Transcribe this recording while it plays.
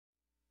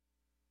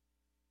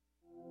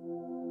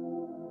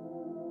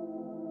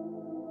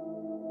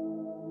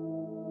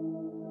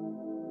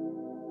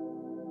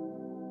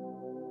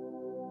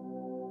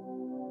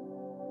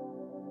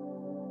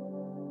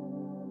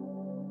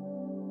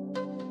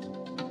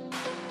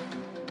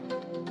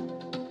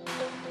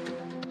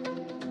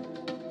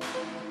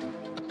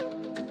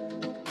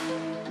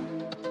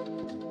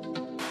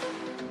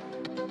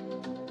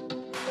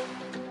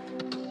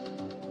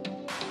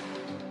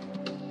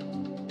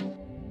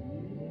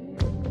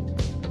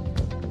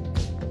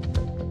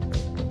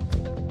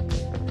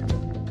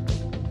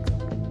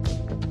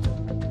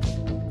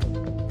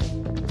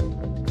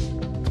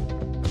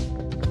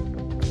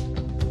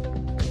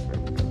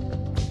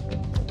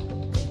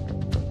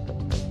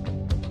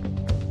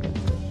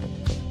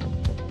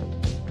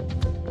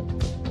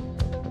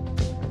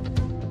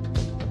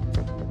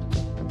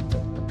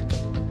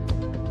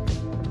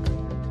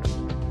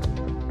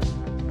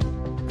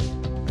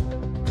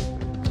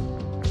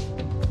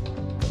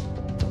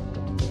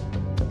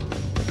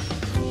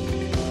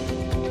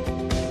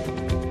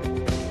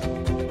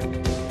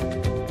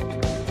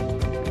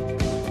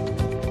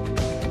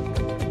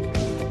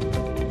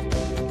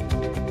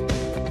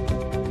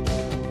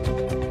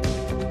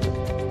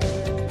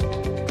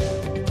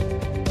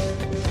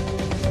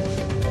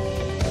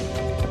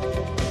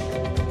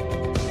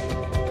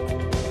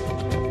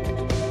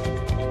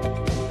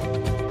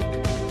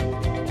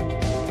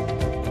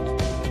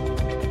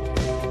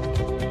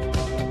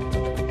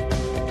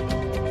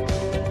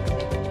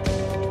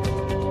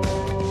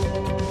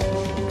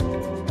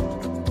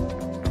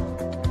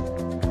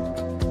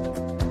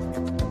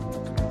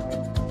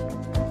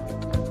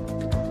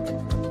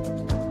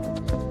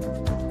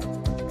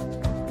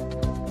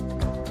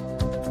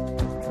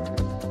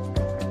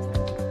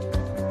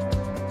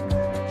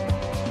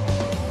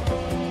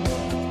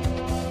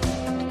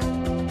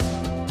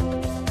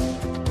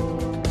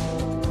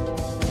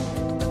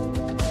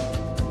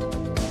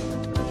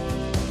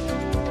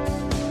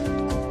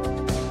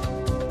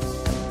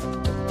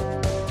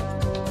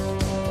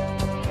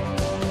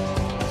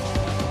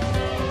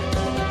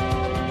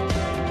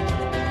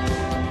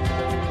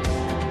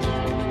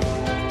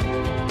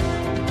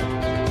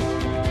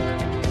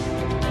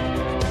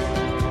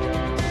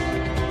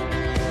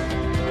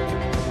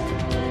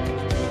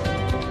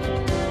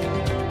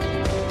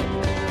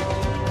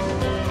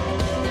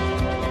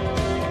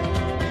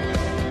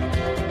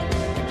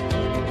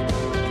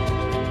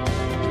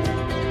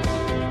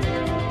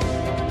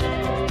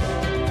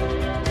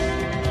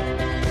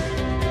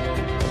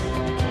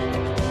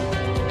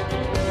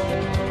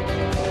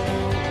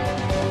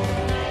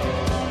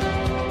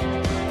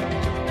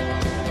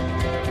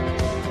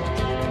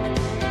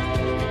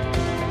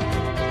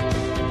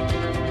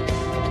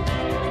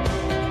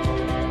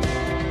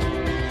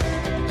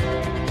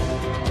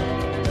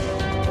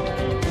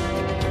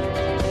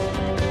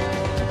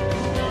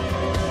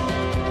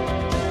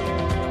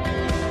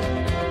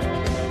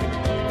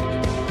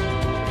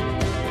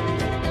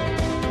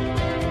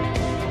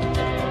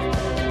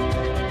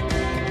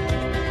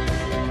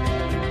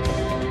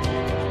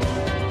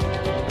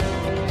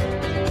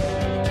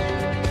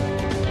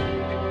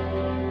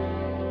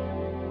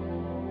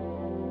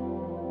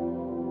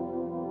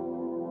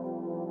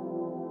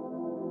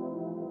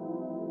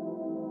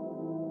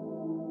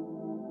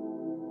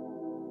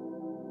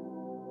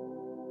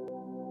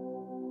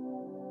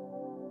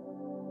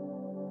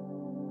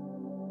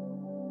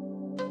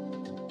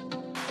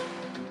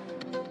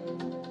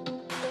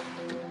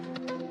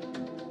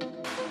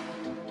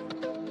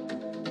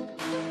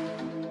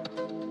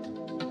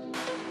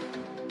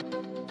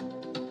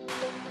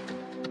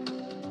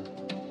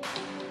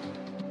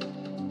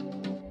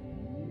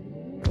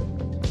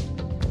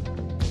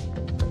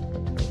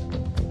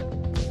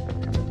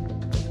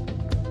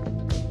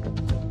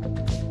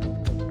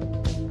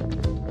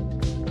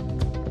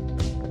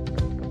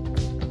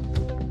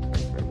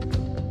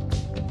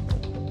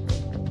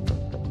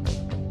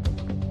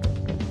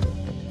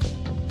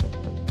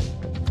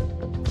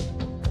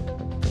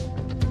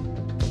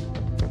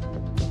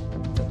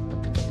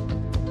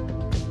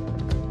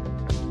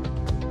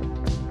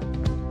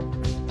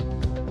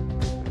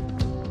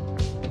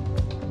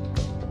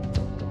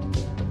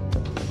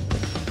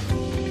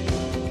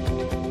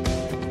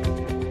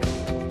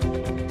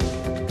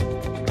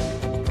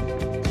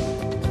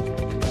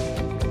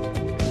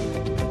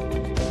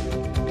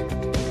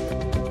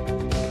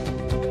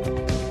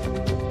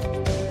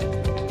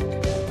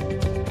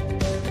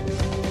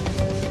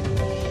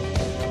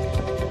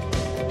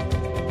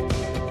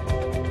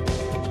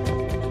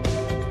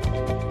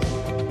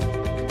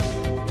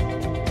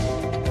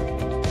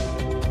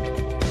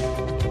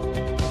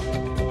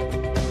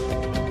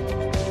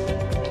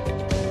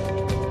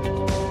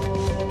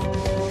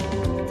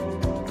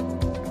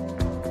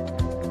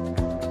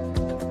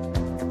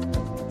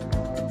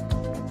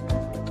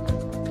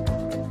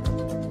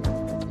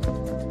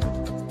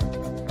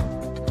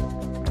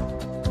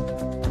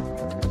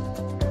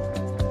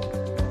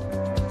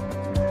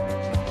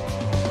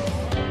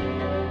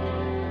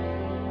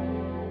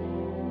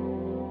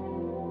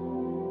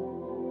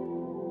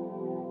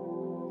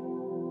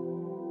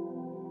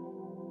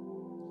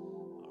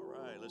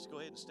Let's go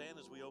ahead and stand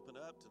as we open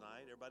up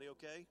tonight. Everybody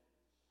okay?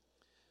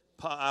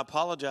 I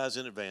apologize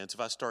in advance if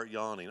I start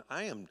yawning.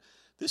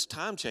 This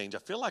time change, I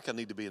feel like I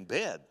need to be in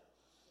bed.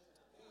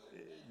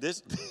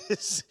 This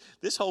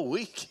whole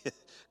week. Of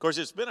course,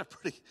 it's been a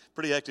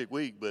pretty hectic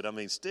week, but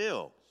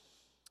still.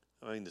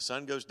 The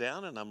sun goes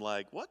down and I'm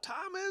like, what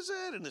time is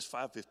it? And it's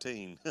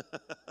 5:15.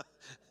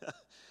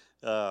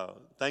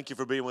 Thank you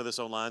for being with us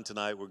online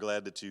tonight. We're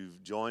glad that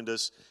you've joined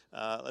us.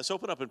 Let's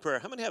open up in prayer.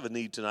 How many have a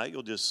need tonight?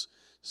 You'll just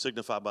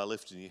signify by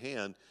lifting your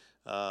hand.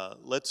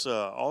 Let's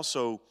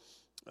also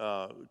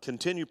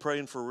continue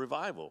praying for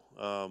revival.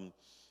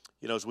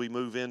 As we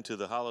move into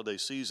the holiday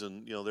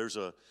season,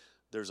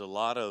 there's a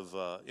lot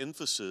of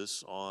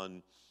emphasis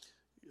on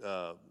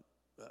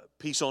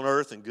peace on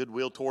earth and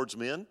goodwill towards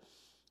men.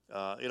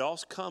 It all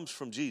comes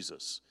from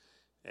Jesus.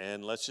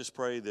 And let's just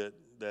pray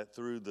that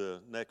through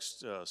the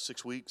next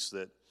 6 weeks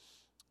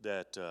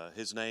that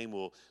his name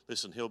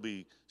he'll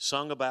be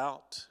sung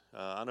about.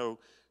 I know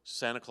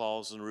Santa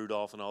Claus and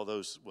Rudolph and all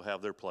those will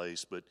have their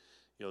place, but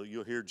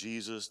you'll hear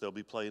Jesus. They'll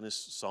be playing his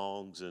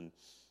songs, and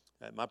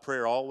my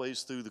prayer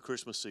always through the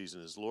Christmas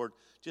season is, Lord,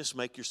 just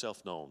make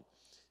yourself known.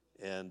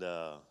 And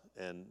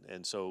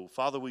so,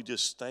 Father, we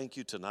just thank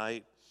you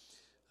tonight.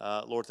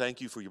 Lord, thank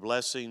you for your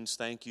blessings.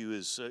 Thank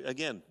you.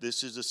 Again,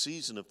 this is a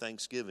season of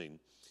Thanksgiving.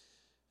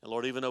 And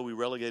Lord, even though we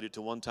relegate it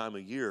to one time a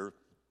year,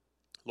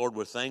 Lord,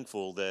 we're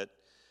thankful that,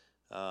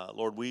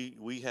 Lord,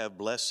 we have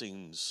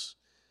blessings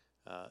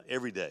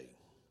every day.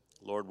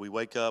 Lord, we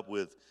wake up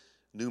with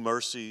new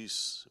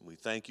mercies. We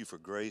thank you for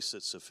grace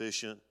that's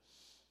sufficient,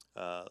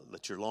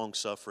 that you're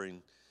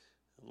long-suffering.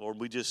 Lord,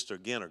 we just,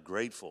 again, are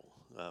grateful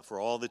for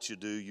all that you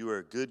do. You are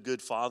a good,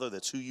 good Father.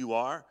 That's who you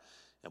are,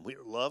 and we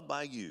are loved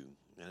by you,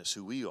 and it's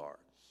who we are.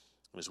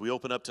 And as we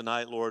open up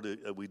tonight, Lord,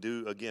 we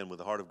do, again, with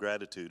a heart of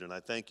gratitude, and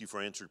I thank you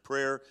for answered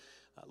prayer.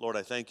 Lord,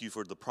 I thank you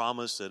for the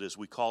promise that as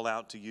we call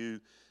out to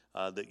you,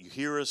 that you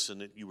hear us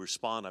and that you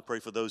respond. I pray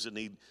for those that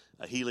need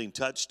a healing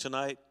touch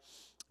tonight.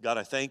 God,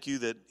 I thank you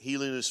that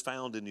healing is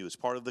found in you. It's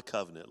part of the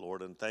covenant,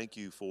 Lord, and thank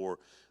you for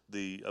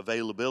the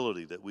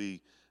availability that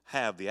we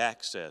have, the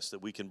access,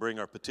 that we can bring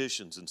our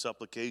petitions and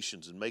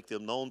supplications and make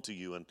them known to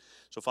you. And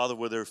so, Father,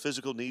 where there are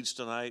physical needs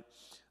tonight,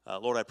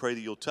 Lord, I pray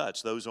that you'll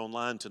touch those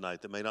online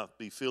tonight that may not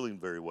be feeling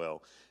very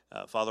well.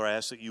 Father, I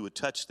ask that you would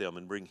touch them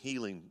and bring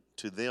healing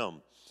to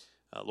them.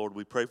 Lord,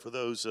 we pray for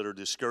those that are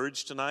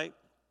discouraged tonight.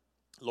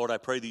 Lord, I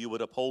pray that you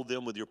would uphold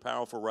them with your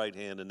powerful right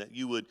hand and that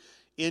you would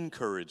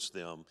encourage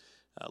them.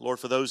 Lord,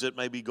 for those that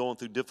may be going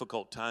through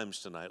difficult times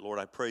tonight, Lord,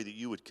 I pray that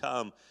you would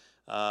come.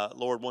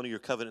 Lord, one of your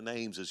covenant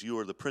names is you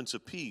are the Prince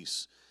of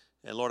Peace.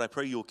 And Lord, I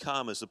pray you'll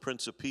come as the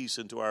Prince of Peace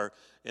into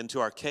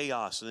our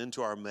chaos and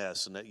into our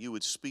mess, and that you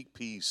would speak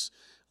peace.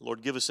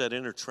 Lord, give us that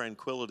inner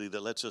tranquility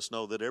that lets us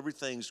know that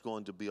everything's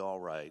going to be all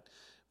right.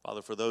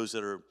 Father, for those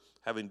that are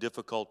having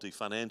difficulty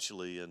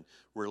financially and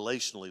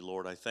relationally,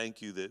 Lord, I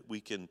thank you that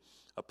we can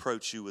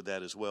approach you with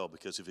that as well,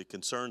 because if it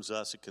concerns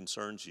us, it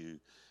concerns you.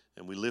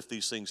 And we lift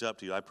these things up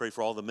to you. I pray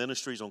for all the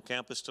ministries on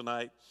campus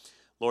tonight,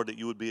 Lord, that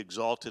you would be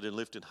exalted and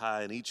lifted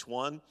high in each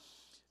one.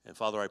 And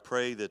Father, I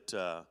pray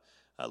that,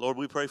 Lord,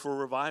 we pray for a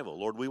revival.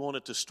 Lord, we want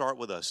it to start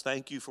with us.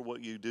 Thank you for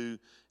what you do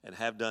and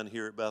have done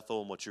here at Bethel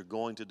and what you're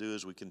going to do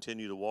as we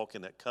continue to walk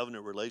in that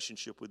covenant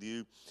relationship with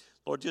you.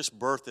 Lord, just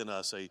birth in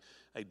us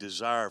a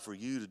desire for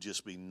you to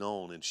just be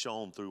known and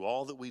shown through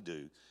all that we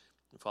do.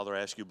 And Father, I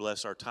ask you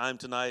bless our time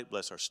tonight,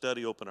 bless our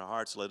study, open our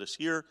hearts, let us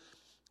hear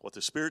what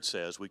the Spirit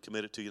says. We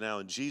commit it to you now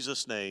in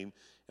Jesus' name.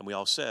 And we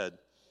all said,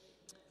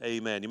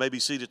 amen. You may be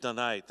seated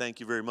tonight. Thank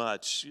you very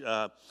much.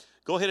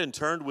 Go ahead and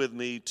turn with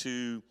me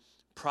to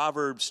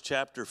Proverbs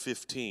chapter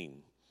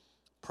 15.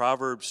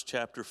 Proverbs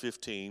chapter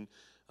 15.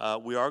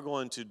 We are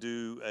going to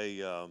do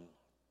a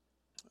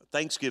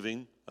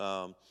Thanksgiving,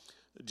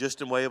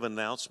 just in way of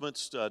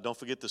announcements. Don't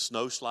forget the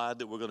snow slide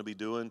that we're going to be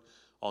doing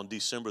on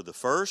December the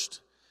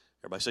 1st.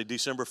 Everybody say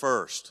December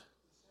 1st.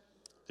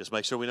 Just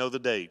make sure we know the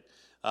date.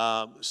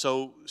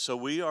 So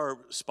we are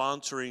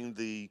sponsoring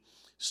the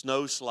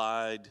snow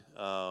slide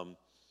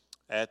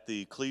at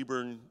the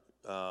Cleburne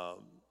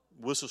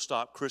Whistle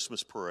Stop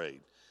Christmas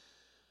Parade.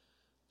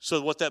 So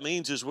what that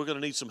means is we're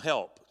going to need some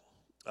help.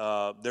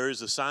 There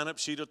is a sign-up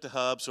sheet at the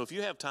hub. So if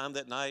you have time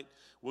that night,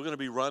 we're going to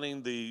be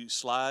running the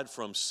slide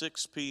from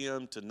 6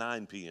 p.m. to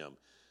 9 p.m.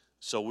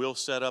 So we'll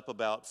set up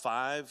about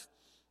 5,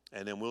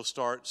 and then we'll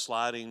start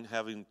sliding,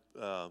 having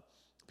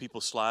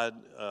people slide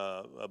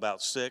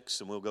about 6,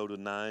 and we'll go to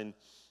 9,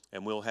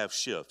 and we'll have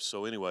shifts.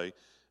 So anyway,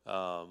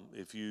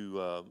 if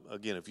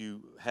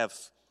you have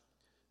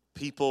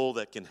people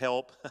that can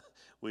help,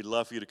 we'd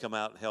love for you to come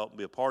out and help and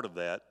be a part of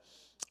that.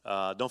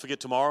 Don't forget,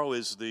 tomorrow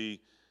is the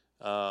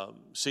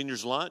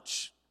seniors'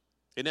 lunch.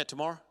 Isn't that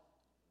tomorrow?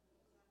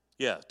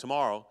 Yeah,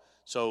 tomorrow.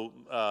 So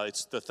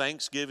it's the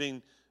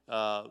Thanksgiving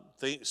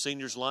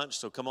seniors' lunch,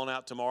 so come on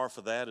out tomorrow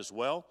for that as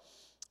well.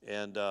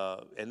 And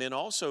then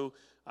also,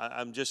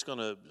 I'm just going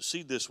to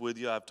seed this with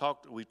you.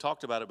 We've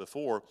talked about it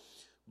before,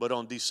 but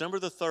on December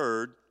the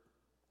 3rd,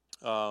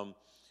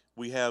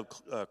 we have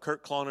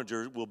Kurt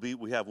Cloninger.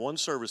 We have one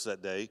service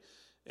that day,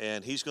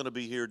 and he's going to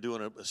be here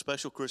doing a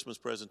special Christmas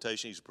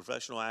presentation. He's a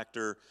professional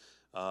actor.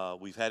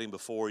 We've had him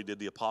before. He did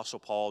the Apostle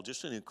Paul,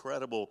 just an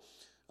incredible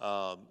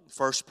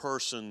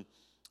first-person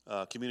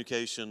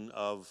communication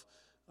of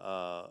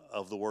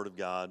the Word of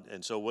God.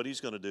 And so what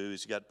he's going to do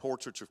is he's got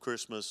Portraits of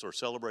Christmas or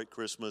Celebrate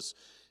Christmas,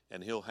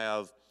 and he'll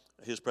have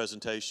his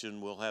presentation.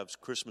 We'll have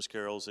Christmas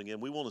carols. Again,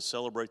 we want to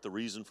celebrate the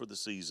reason for the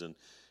season,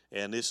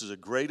 and this is a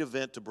great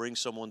event to bring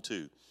someone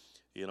to.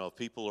 You know, if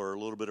people are a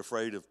little bit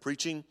afraid of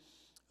preaching,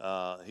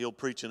 he'll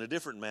preach in a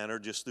different manner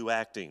just through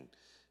acting.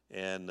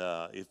 And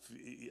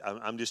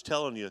I'm just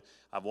telling you,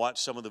 I've watched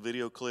some of the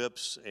video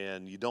clips,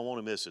 and you don't want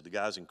to miss it. The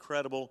guy's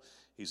incredible.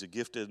 He's a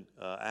gifted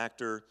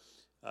actor.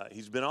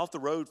 He's been off the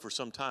road for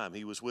some time.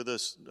 He was with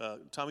us.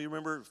 Tom, you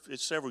remember?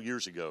 It's several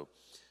years ago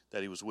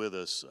that he was with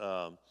us.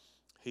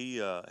 He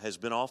has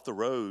been off the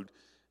road,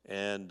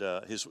 and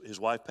his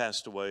wife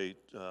passed away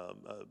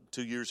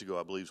 2 years ago,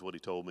 I believe is what he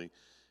told me.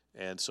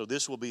 And so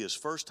this will be his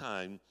first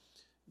time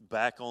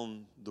back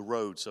on the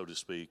road, so to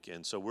speak.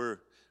 And so we're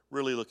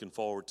really looking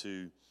forward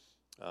to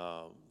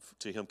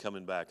him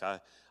coming back. I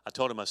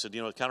told him, I said,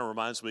 you know, it kind of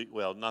reminds me,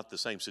 well, not the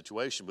same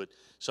situation, but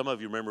some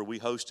of you remember we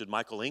hosted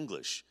Michael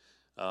English,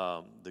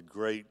 the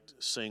great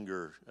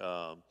singer,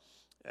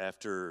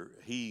 after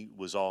he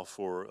was off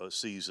for a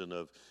season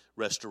of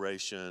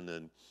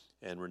restoration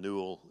and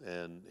renewal,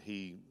 and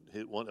he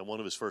hit one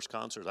of his first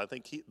concerts. I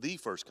think the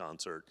first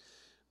concert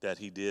that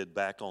he did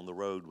back on the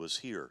road was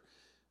here,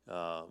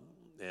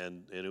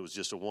 and it was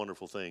just a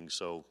wonderful thing.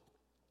 So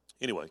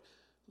anyway,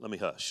 let me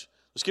hush.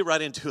 Let's get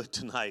right into it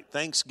tonight.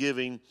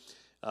 Thanksgiving.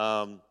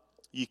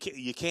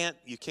 You can't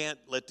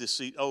let this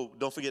see. Oh,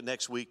 don't forget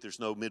next week there's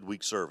no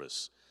midweek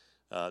service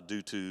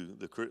due to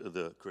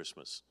the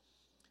Christmas.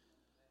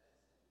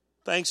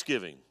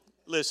 Thanksgiving.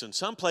 Listen,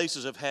 some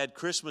places have had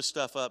Christmas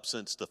stuff up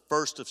since the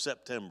 1st of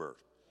September.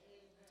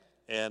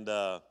 And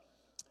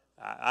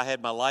I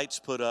had my lights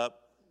put up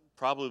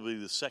probably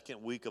the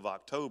second week of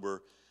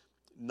October,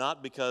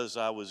 not because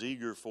I was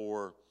eager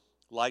for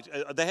lights.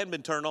 They hadn't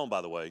been turned on,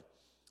 by the way.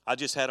 I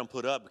just had them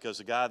put up because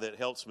the guy that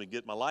helps me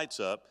get my lights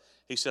up,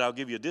 he said, I'll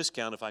give you a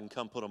discount if I can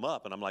come put them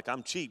up. And I'm like,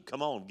 I'm cheap.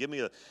 Come on, give me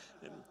a...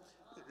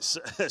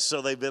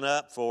 So they've been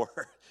up for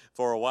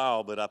a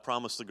while, but I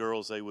promised the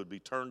girls they would be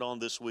turned on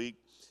this week.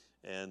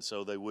 And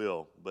so they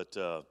will. But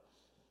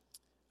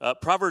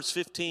Proverbs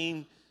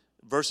 15,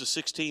 verses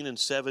 16 and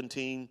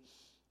 17,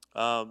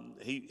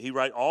 he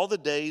writes, all the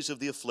days of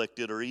the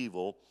afflicted are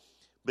evil,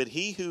 but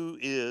he who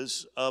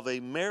is of a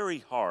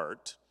merry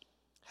heart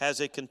has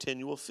a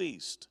continual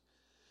feast.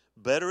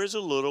 Better is a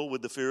little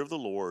with the fear of the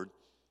Lord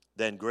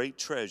than great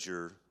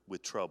treasure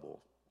with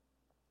trouble.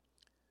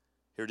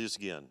 Here it is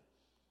again.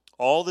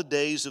 All the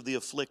days of the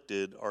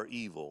afflicted are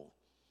evil,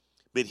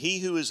 but he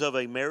who is of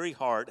a merry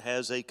heart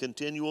has a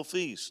continual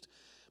feast.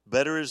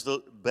 Better is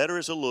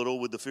a little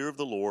with the fear of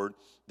the Lord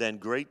than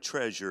great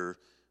treasure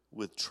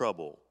with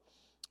trouble.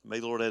 May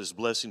the Lord add his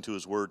blessing to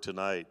his word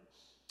tonight.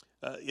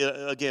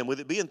 Again, with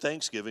it being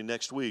Thanksgiving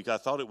next week, I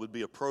thought it would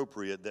be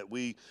appropriate that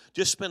we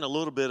just spend a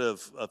little bit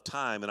of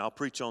time, and I'll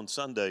preach on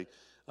Sunday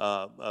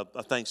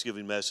a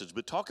Thanksgiving message,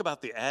 but talk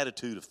about the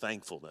attitude of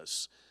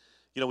thankfulness.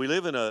 You know, we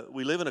live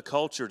in a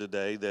culture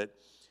today that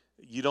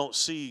you don't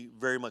see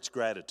very much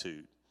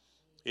gratitude.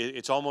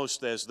 It's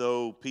almost as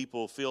though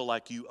people feel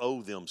like you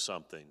owe them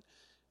something.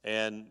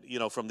 And, you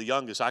know, from the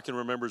youngest, I can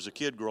remember as a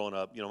kid growing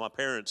up, you know, my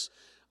parents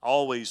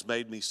always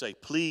made me say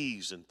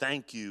please and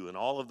thank you and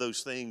all of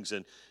those things.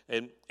 And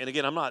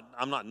again, I'm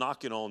not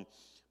knocking on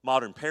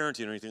modern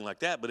parenting or anything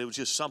like that, but it was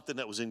just something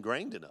that was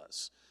ingrained in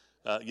us.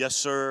 Yes,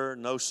 sir,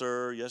 no,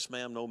 sir, yes,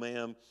 ma'am, no,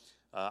 ma'am.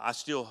 I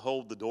still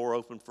hold the door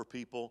open for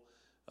people.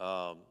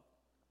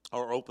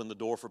 Or open the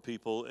door for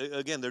people.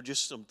 Again, they're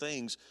just some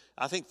things.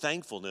 I think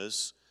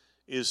thankfulness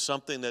is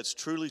something that's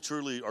truly,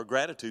 or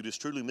gratitude is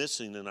truly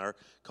missing in our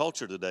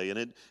culture today.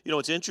 And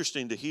it's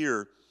interesting to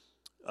hear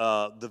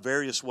the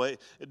various ways.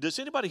 Does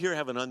anybody here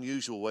have an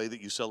unusual way that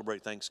you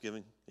celebrate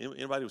Thanksgiving?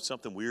 Anybody with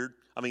something weird?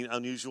 I mean,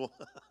 unusual?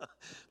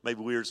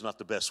 Maybe weird is not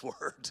the best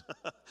word.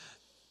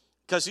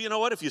 Because you know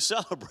what? If you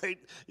celebrate,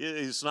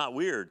 it's not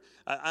weird.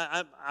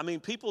 I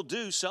mean, people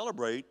do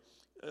celebrate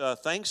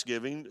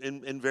Thanksgiving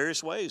in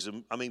various ways.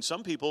 I mean,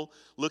 some people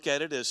look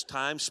at it as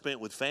time spent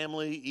with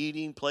family,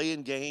 eating,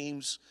 playing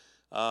games,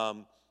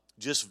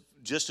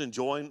 just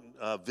enjoying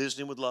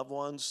visiting with loved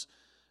ones.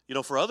 You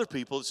know, for other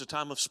people, it's a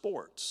time of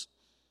sports.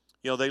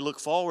 You know, they look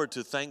forward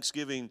to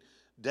Thanksgiving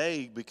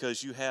Day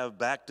because you have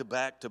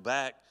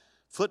back-to-back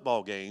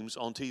football games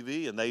on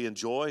TV, and they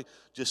enjoy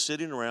just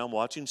sitting around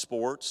watching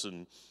sports,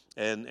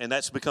 and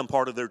that's become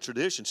part of their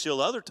tradition.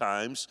 Still other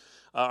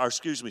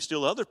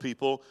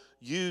people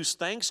use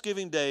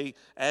Thanksgiving Day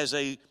as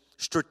a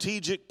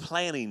strategic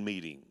planning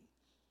meeting.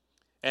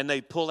 And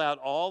they pull out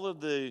all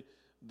of the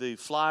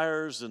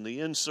flyers and the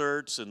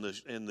inserts and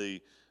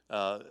the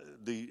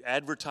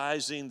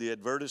advertising, the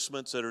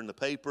advertisements that are in the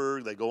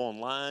paper. They go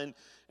online.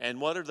 And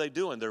what are they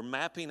doing? They're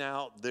mapping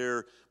out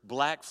their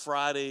Black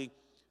Friday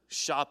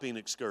shopping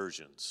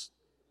excursions.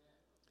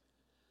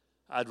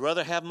 I'd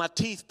rather have my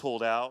teeth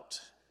pulled out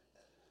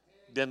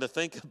than to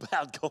think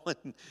about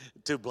going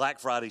to Black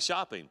Friday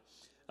shopping.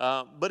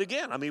 But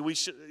again, I mean, we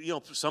should,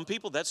 some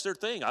people, that's their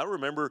thing. I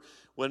remember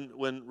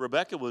when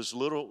Rebecca was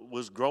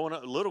growing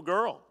up, a little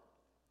girl,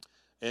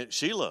 and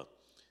Sheila,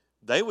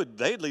 they'd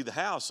leave the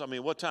house. I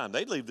mean, what time?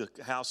 They'd leave the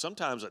house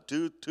sometimes at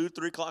 3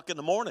 o'clock in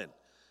the morning.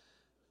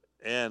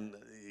 And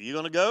you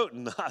going to go?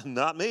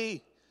 Not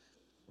me.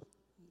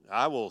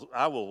 I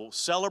will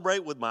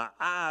celebrate with my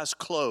eyes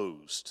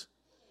closed.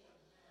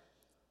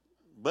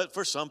 But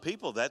for some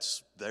people,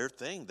 that's their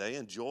thing. They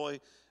enjoy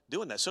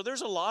doing that. So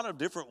there's a lot of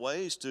different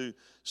ways to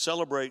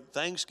celebrate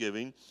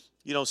Thanksgiving.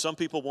 Some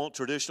people want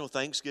traditional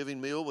Thanksgiving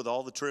meal with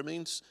all the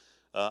trimmings.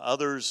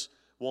 Others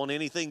want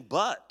anything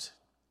but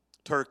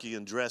turkey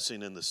and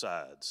dressing and the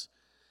sides.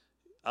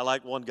 I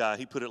like one guy,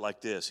 he put it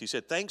like this. He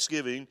said,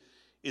 Thanksgiving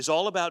is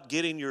all about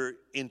getting your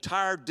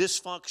entire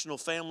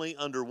dysfunctional family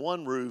under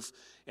one roof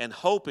and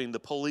hoping the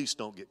police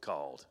don't get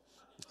called.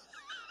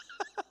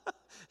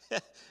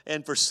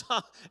 And for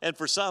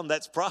some,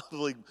 that's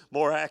probably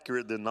more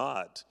accurate than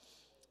not.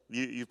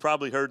 You've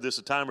probably heard this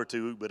a time or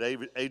two, but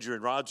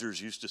Adrian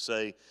Rogers used to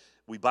say,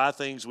 we buy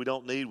things we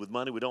don't need with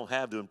money we don't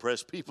have to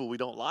impress people we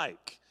don't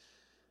like.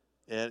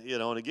 And,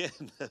 and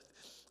again,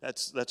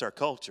 that's our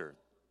culture.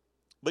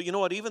 But you know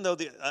what,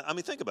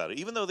 think about it.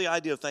 Even though the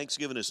idea of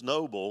Thanksgiving is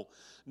noble,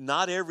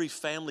 not every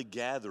family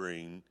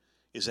gathering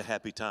is a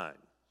happy time.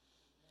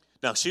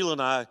 Now, Sheila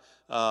and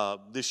I,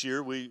 this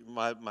year,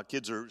 my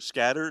kids are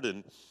scattered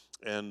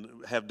and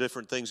have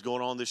different things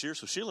going on this year.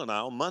 So Sheila and I,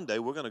 on Monday,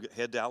 we're going to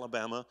head to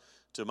Alabama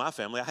to my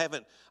family.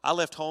 I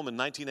left home in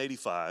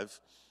 1985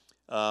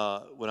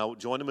 when I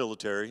joined the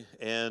military,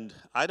 and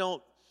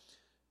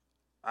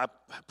I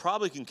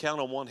probably can count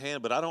on one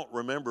hand, but I don't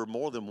remember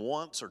more than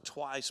once or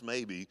twice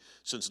maybe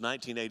since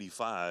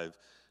 1985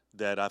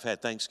 that I've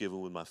had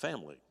Thanksgiving with my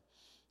family.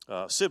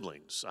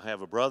 Siblings. I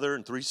have a brother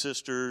and 3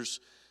 sisters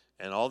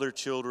and all their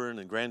children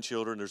and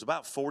grandchildren. There's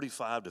about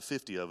 45 to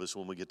 50 of us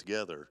when we get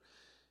together.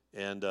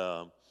 And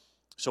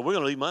so we're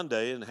going to leave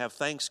Monday and have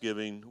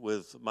Thanksgiving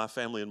with my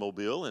family in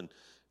Mobile, and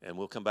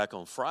we'll come back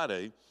on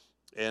Friday.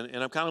 And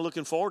I'm kind of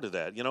looking forward to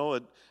that,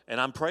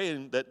 and I'm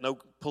praying that no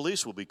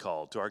police will be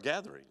called to our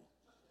gathering.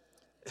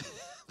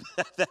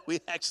 That we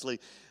actually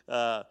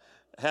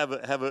have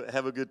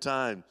a good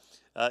time.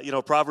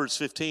 Proverbs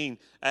 15,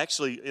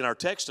 actually in our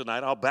text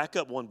tonight, I'll back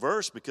up one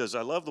verse because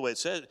I love the way it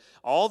says,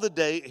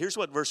 here's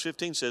what verse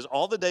 15 says,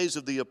 all the days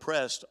of the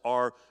oppressed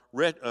are,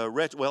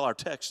 our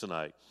text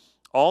tonight,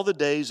 all the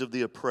days of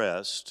the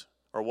oppressed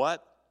are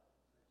what?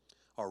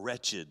 Are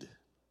wretched.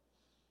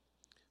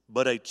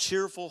 But a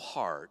cheerful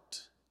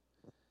heart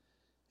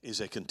is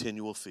a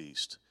continual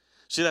feast.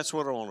 See, that's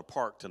what I want to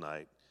park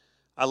tonight.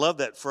 I love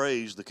that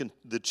phrase,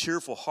 the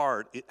cheerful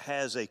heart, it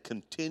has a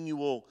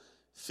continual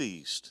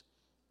feast.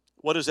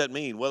 What does that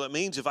mean? Well, it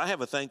means if I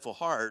have a thankful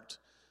heart,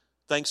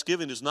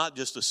 Thanksgiving is not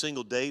just a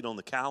single date on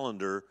the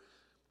calendar.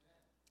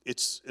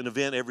 It's an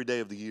event every day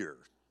of the year.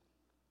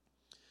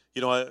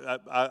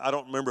 I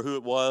don't remember who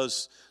it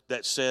was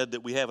that said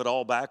that we have it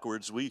all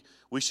backwards. We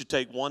should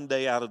take one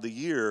day out of the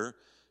year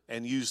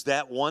and use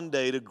that one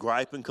day to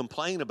gripe and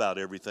complain about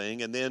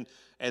everything, and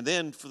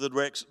then for the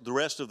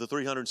rest of the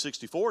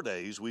 364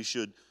 days, we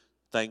should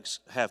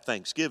have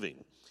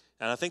Thanksgiving.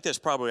 And I think that's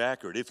probably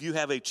accurate. If you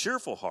have a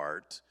cheerful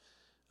heart,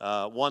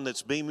 one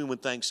that's beaming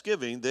with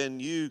Thanksgiving, then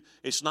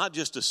it's not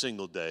just a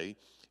single day,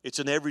 it's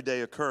an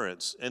everyday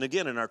occurrence. And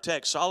again, in our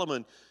text,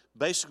 Solomon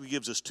basically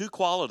gives us 2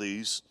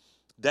 qualities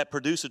that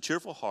produce a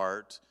cheerful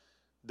heart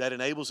that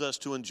enables us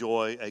to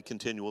enjoy a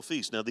continual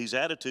feast. Now, these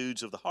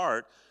attitudes of the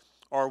heart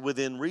are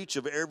within reach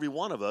of every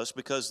one of us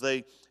because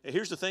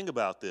here's the thing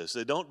about this.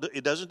 It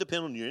doesn't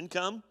depend on your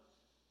income.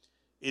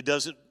 It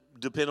doesn't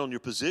depend on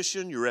your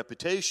position, your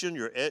reputation,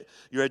 your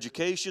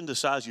education, the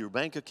size of your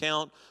bank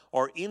account,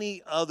 or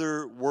any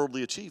other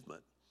worldly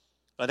achievement.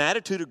 An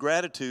attitude of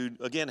gratitude,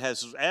 again,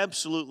 has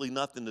absolutely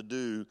nothing to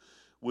do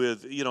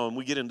with, and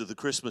we get into the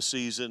Christmas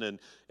season, and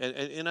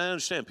I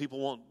understand people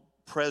want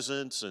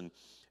presents and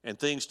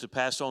things to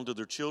pass on to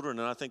their children,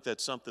 and I think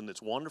that's something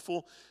that's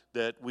wonderful,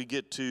 that we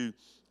get to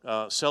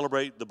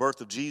celebrate the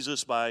birth of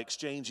Jesus by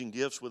exchanging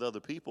gifts with other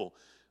people.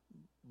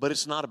 But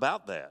it's not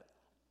about that.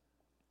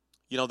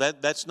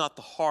 That's not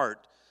the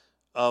heart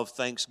of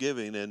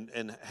Thanksgiving,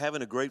 and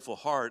having a grateful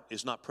heart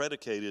is not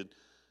predicated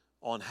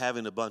on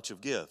having a bunch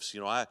of gifts.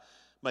 I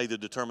made the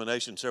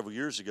determination several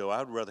years ago, I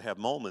would rather have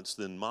moments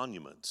than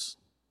monuments.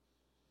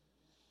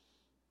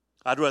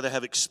 I'd rather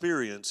have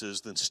experiences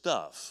than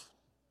stuff.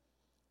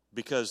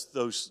 Because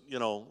those,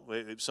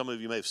 some of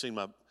you may have seen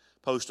my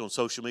post on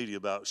social media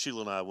about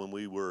Sheila and I when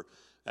we were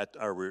at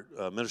our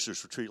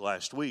ministers' retreat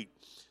last week.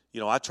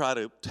 I try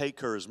to take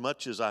her as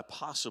much as I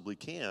possibly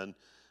can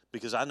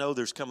because I know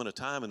there's coming a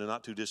time in the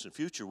not too distant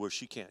future where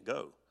she can't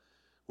go,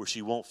 where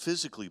she won't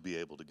physically be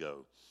able to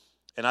go.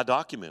 And I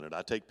document it.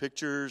 I take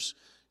pictures.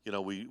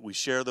 We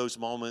share those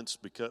moments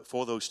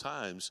for those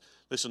times.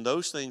 Listen,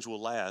 those things will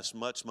last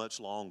much, much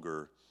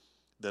longer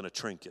than a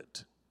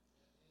trinket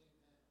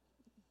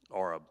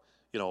or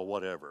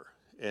whatever.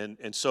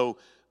 And so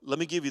let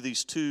me give you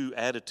these 2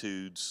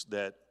 attitudes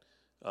that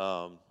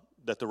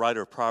that the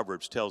writer of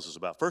Proverbs tells us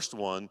about. First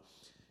one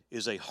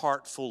is a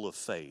heart full of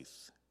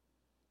faith.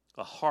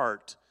 A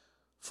heart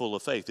full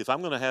of faith. If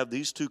I'm going to have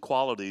these two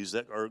qualities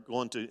that are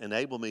going to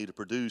enable me to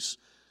produce,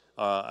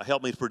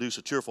 help me to produce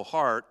a cheerful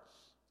heart,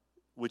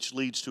 which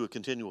leads to a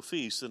continual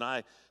feast, then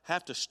I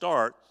have to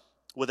start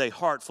with a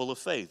heart full of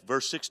faith.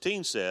 Verse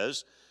 16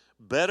 says,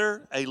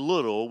 better a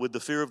little with the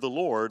fear of the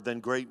Lord than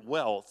great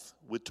wealth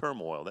with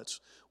turmoil. That's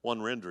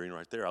one rendering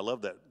right there. I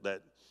love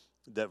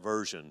that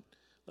version.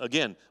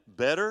 Again,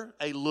 better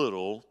a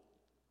little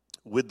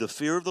with the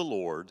fear of the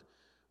Lord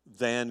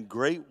than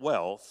great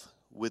wealth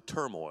with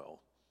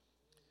turmoil.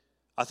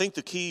 I think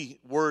the key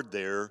word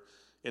there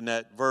in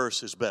that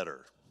verse is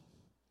better.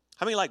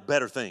 How many like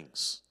better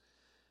things?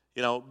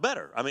 You know,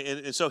 better. I mean,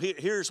 and so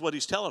here's what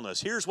he's telling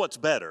us. Here's what's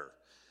better.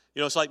 You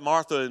know, it's like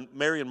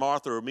Mary and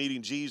Martha are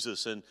meeting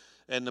Jesus, and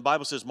the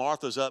Bible says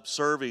Martha's up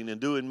serving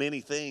and doing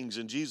many things,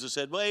 and Jesus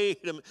said,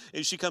 wait,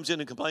 and she comes in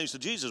and complains to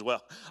Jesus,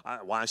 well,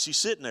 why is she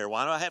sitting there?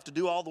 Why do I have to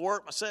do all the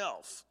work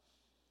myself?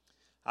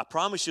 I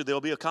promise you there'll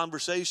be a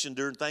conversation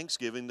during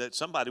Thanksgiving that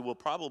somebody will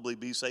probably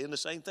be saying the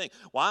same thing.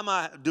 Why am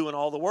I doing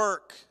all the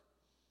work?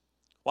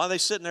 Why are they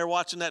sitting there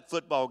watching that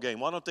football game?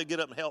 Why don't they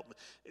get up and help me?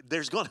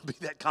 There's going to be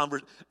that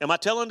conversation. Am I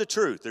telling the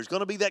truth? There's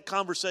going to be that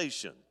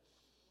conversation.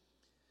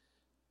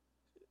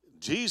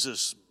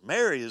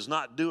 Mary is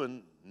not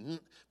doing,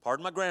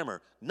 pardon my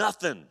grammar,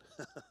 nothing.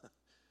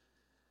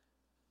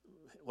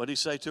 What did he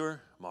say to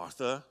her?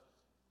 Martha,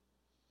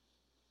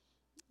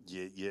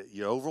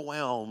 you're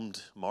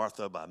overwhelmed,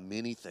 Martha, by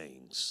many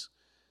things.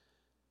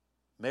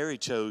 Mary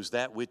chose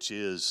that which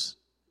is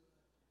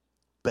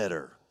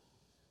better.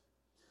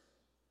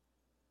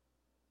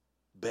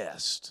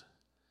 Best.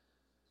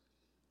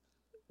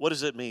 What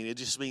does it mean? It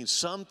just means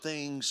some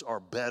things are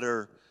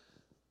better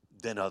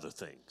than other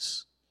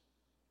things.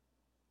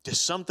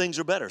 Just some things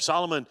are better.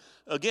 Solomon,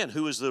 again,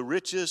 who is the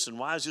richest and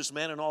wisest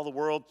man in all the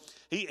world,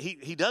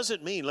 he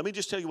doesn't mean, let me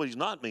just tell you what he's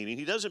not meaning.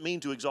 He doesn't mean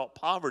to exalt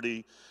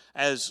poverty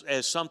as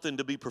something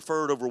to be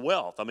preferred over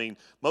wealth. I mean,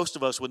 most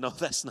of us would know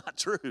that's not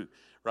true,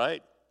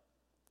 right?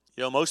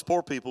 You know, most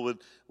poor people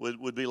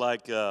would be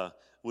like,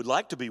 would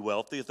like to be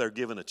wealthy if they're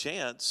given a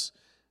chance.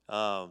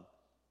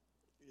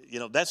 You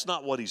know, that's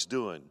not what he's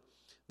doing.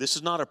 This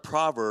is not a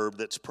proverb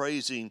that's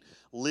praising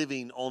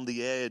living on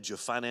the edge of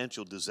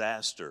financial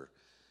disaster.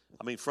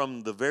 I mean,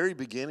 from the very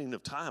beginning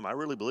of time, I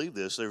really believe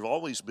this. There's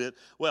always been,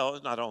 well,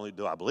 not only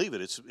do I believe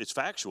it, it's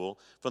factual.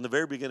 From the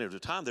very beginning of the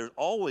time, there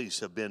always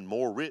have been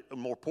more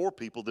poor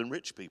people than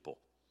rich people.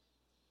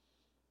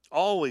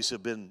 Always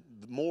have been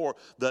more.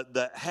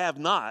 The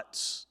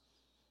have-nots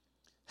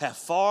have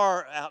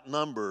far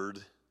outnumbered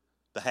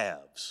the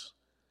haves.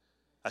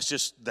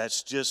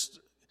 That's just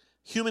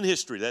human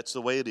history. That's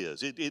the way it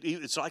is.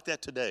 It's like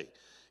that today.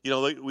 You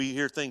know, we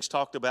hear things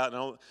talked about,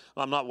 and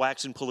I'm not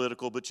waxing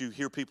political, but you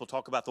hear people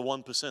talk about the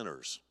one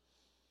percenters.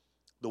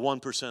 The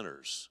one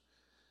percenters.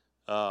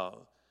 You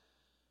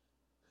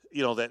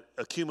know, that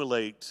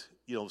accumulate,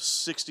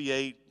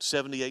 68,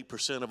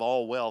 78% of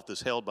all wealth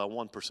is held by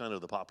 1% of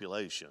the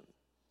population.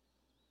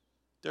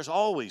 There's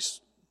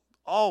always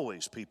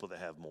people that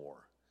have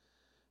more.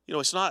 You know,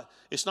 it's not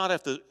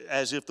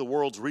as if the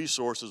world's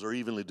resources are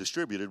evenly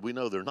distributed. We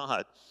know they're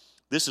not.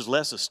 This is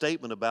less a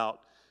statement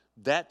about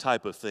that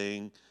type of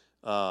thing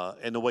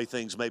and the way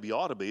things maybe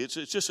ought to be. It's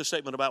just a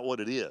statement about what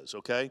it is,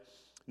 okay?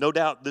 No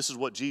doubt this is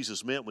what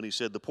Jesus meant when he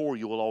said, the poor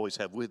you will always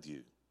have with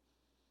you.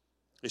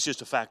 It's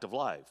just a fact of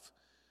life.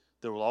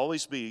 There will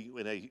always be,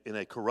 in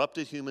a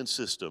corrupted human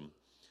system,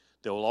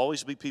 there will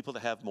always be people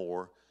that have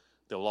more.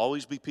 There will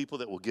always be people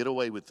that will get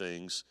away with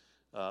things.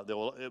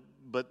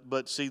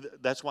 But see,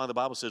 that's why the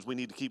Bible says we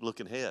need to keep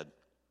looking ahead,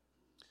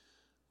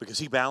 because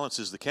he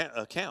balances the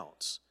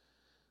accounts.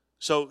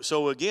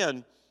 So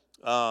again,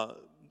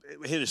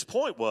 his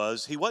point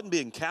was he wasn't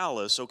being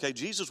callous. Okay,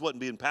 Jesus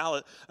wasn't being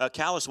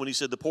callous when he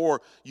said the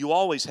poor you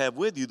always have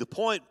with you. The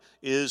point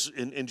is,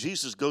 and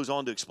Jesus goes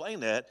on to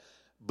explain that,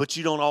 but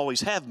you don't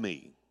always have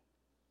me.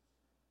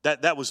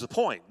 That was the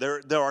point.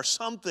 There are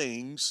some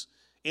things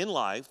in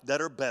life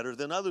that are better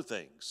than other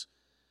things.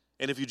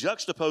 And if you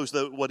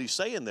juxtapose what he's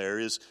saying there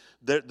is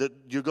that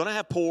you're going to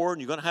have poor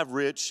and you're going to have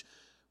rich,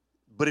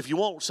 but if you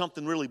want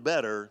something really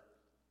better,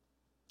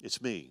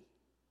 it's me.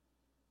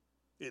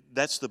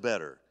 That's the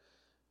better.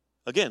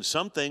 Again,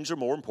 some things are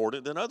more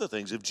important than other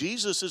things. If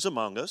Jesus is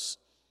among us,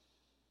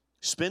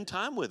 spend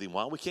time with him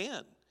while we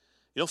can.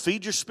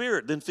 Feed your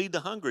spirit, then feed the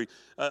hungry.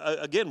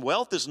 Again,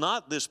 wealth is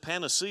not this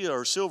panacea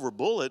or silver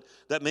bullet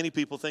that many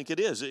people think it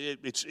is.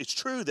 It's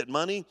true that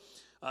money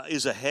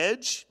is a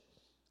hedge,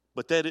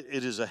 but that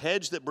it is a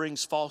hedge that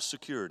brings false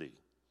security.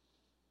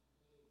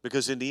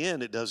 Because in the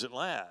end, it doesn't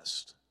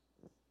last.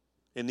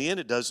 In the end,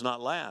 it does not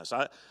last.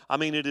 I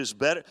mean, it is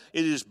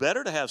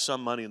better to have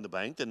some money in the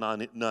bank than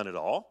none at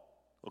all.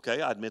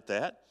 Okay, I admit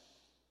that.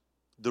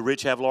 The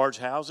rich have large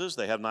houses.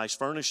 They have nice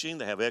furnishing.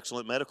 They have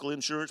excellent medical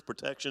insurance,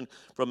 protection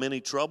from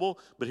any trouble.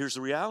 But here's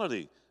the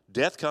reality.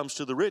 Death comes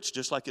to the rich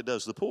just like it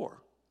does the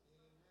poor.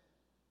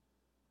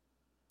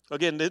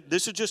 Again,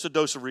 this is just a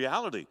dose of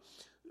reality.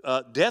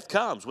 death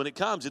comes. When it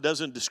comes, it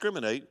doesn't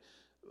discriminate.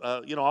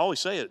 I always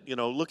say it,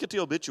 look at the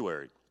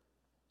obituary.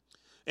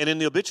 And in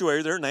the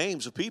obituary, there are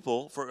names of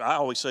people, I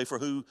always say, for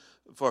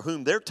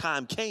whom their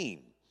time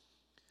came.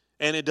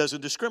 And it doesn't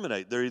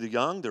discriminate. They're either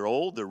young, they're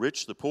old, they're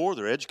rich, they're poor,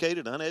 they're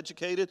educated,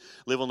 uneducated,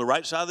 live on the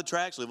right side of the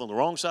tracks, live on the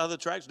wrong side of the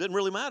tracks. It doesn't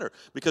really matter,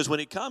 because when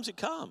it comes, it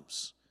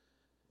comes.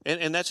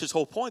 And that's his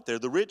whole point there.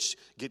 The rich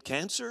get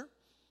cancer,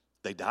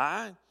 they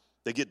die,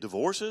 they get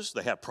divorces,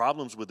 they have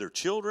problems with their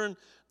children,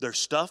 their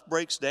stuff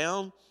breaks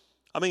down.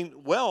 I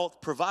mean,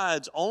 wealth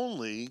provides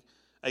only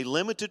a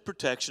limited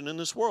protection in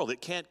this world.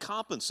 It can't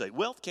compensate.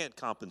 Wealth can't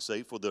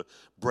compensate for the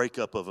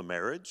breakup of a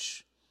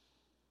marriage.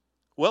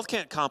 Wealth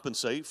can't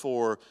compensate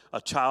for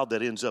a child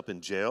that ends up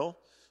in jail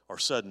or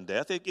sudden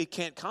death. It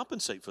can't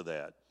compensate for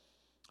that.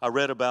 I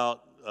read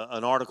about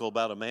an article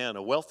about a man,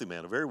 a wealthy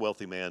man, a very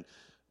wealthy man,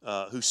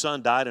 whose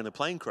son died in a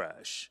plane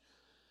crash.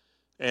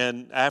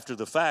 And after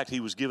the fact, he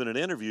was given an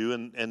interview,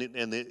 and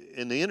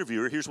the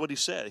interviewer, here's what he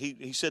said.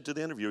 He said to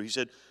the interviewer, he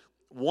said,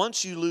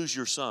 once you lose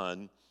your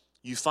son,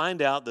 you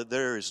find out that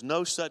there is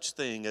no such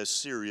thing as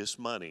serious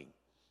money.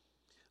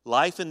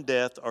 Life and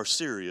death are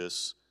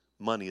serious,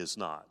 money is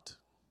not.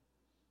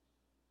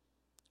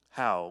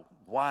 How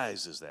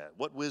wise is that?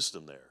 What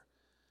wisdom there?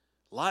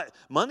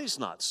 Money's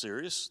not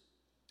serious.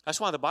 That's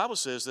why the Bible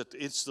says that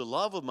it's the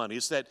love of money.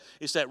 It's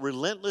that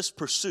relentless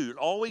pursuit,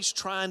 always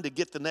trying to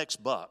get the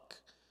next buck.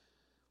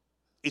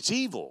 It's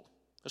evil.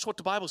 That's what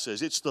the Bible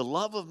says. It's the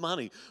love of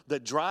money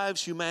that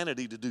drives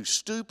humanity to do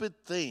stupid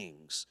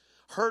things,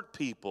 hurt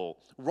people,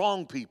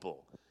 wrong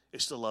people.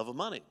 It's the love of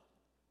money.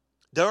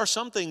 There are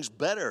some things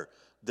better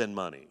than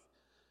money.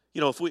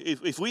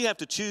 If we have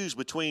to choose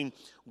between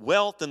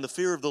wealth and the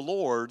fear of the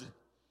Lord,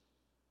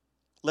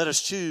 let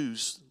us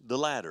choose the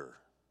latter.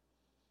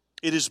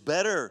 It is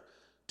better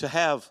to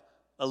have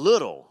a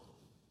little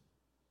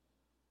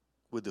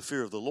with the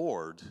fear of the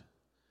Lord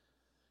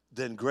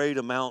than great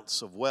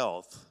amounts of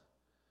wealth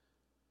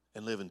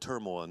and live in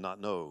turmoil and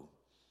not know.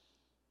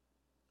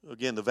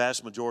 Again, the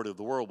vast majority of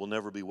the world will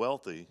never be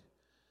wealthy.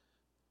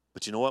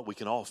 But you know what? We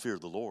can all fear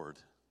the Lord.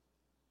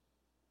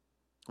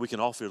 We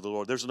can all fear the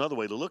Lord. There's another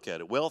way to look at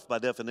it. Wealth, by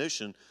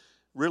definition,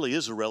 really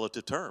is a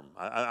relative term.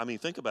 I mean,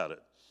 think about it.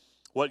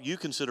 What you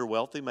consider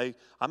wealthy,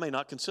 I may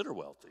not consider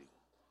wealthy.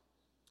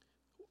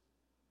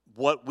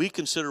 What we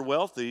consider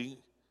wealthy,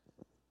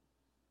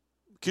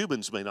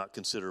 Cubans may not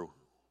consider.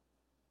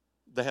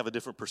 They have a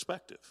different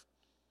perspective.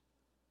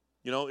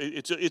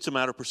 It's a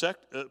matter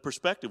of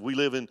perspective. We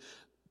live in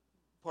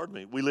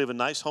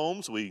nice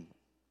homes. We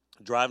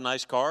drive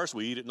nice cars.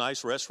 We eat at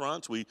nice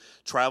restaurants. We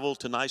travel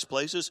to nice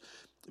places.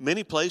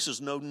 Many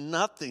places know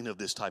nothing of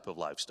this type of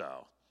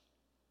lifestyle.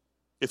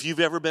 If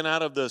you've ever been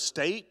out of the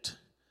state,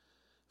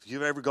 if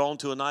you've ever gone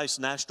to a nice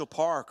national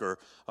park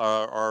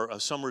or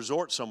some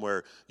resort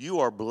somewhere, you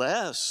are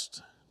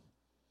blessed.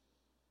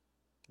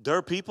 There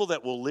are people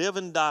that will live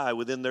and die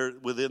within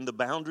the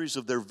boundaries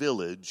of their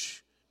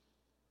village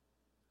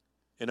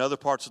in other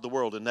parts of the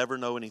world and never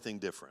know anything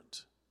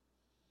different.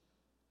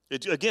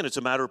 It's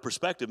a matter of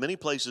perspective. Many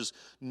places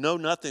know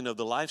nothing of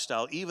the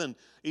lifestyle. Even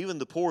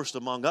the poorest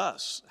among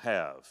us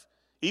have.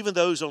 Even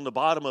those on the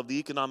bottom of the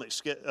economic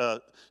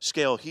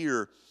scale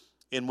here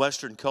in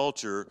Western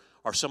culture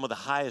are some of the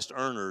highest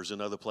earners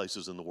in other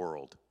places in the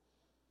world.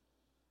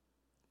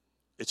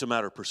 It's a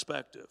matter of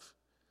perspective.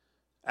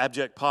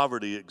 Abject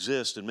poverty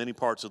exists in many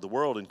parts of the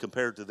world, and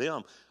compared to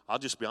them, I'll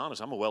just be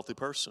honest, I'm a wealthy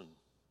person.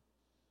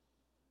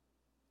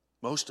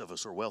 Most of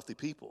us are wealthy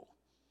people.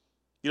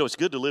 It's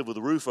good to live with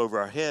a roof over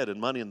our head and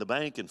money in the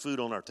bank and food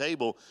on our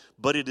table,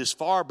 but it is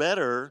far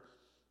better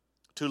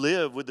to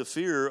live with the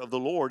fear of the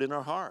Lord in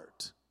our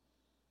heart.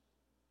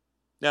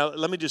 Now,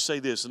 let me just say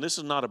this, and this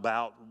is not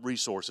about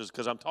resources,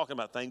 because I'm talking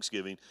about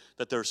Thanksgiving,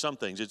 that there are some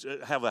things. It's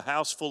have a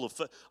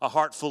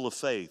heart full of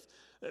faith.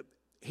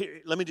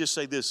 Let me just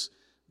say this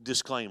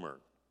disclaimer.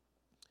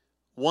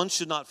 One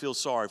should not feel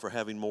sorry for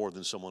having more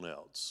than someone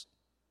else.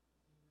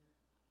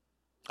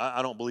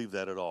 I don't believe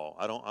that at all.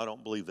 I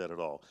don't believe that at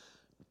all.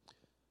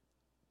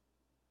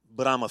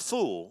 But I'm a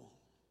fool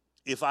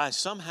if I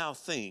somehow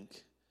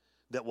think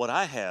that what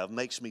I have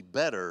makes me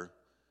better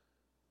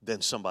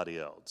than somebody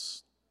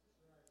else.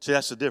 See,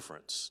 that's the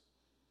difference.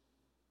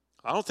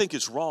 I don't think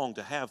it's wrong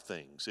to have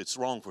things. It's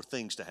wrong for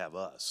things to have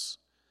us.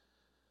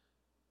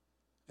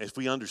 If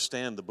we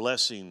understand the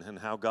blessing and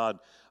how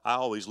I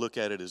always look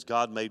at it as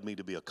God made me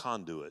to be a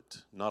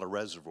conduit, not a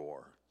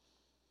reservoir.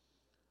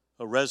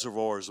 A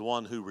reservoir is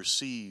one who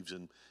receives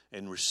and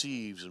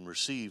receives and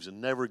receives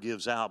and never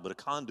gives out. But a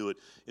conduit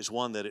is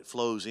one that it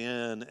flows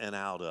in and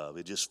out of.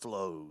 It just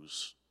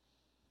flows.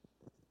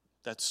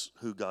 That's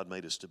who God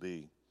made us to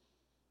be.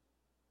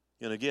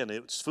 And again,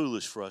 it's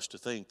foolish for us to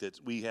think that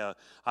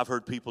I've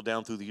heard people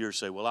down through the years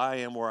say, well, I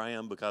am where I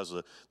am because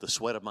of the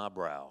sweat of my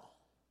brow.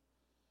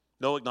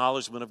 No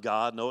acknowledgement of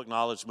God, no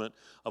acknowledgement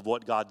of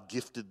what God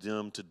gifted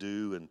them to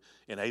do and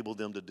enabled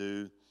them to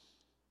do.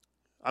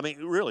 I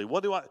mean, really,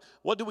 what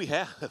do we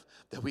have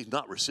that we've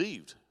not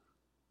received?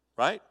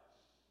 Right?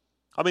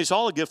 I mean, it's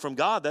all a gift from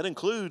God. That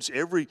includes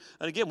and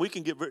again, we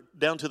can get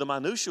down to the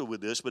minutia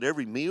with this, but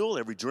every meal,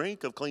 every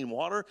drink of clean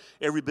water,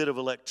 every bit of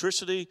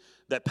electricity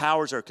that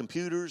powers our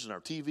computers and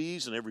our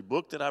TVs, and every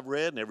book that I've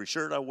read and every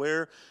shirt I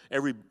wear,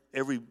 every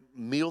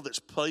meal that's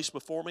placed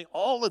before me,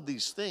 all of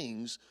these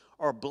things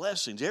are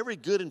blessings. Every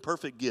good and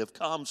perfect gift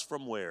comes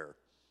from where?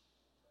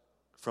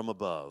 From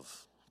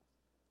above.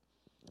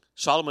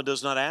 Solomon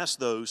does not ask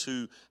those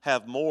who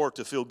have more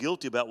to feel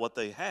guilty about what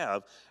they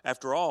have.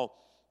 After all,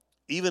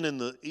 even in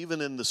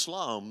the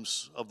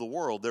slums of the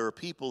world, there are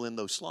people in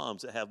those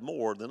slums that have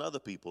more than other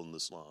people in the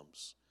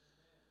slums.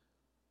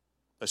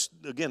 That's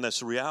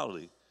the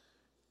reality.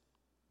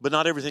 But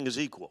not everything is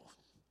equal.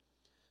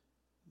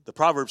 The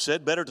Proverbs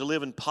said, better to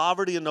live in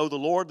poverty and know the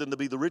Lord than to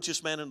be the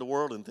richest man in the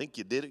world and think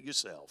you did it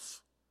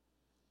yourself.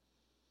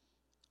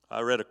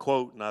 I read a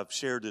quote, and I've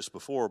shared this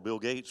before. Bill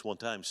Gates one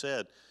time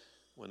said,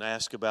 when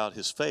asked about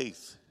his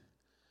faith,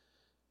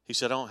 he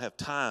said, I don't have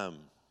time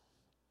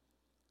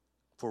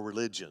for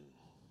religion.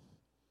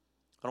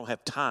 I don't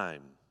have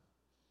time.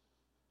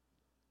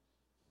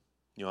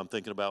 I'm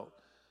thinking about,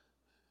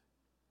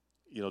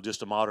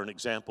 just a modern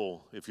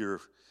example. If you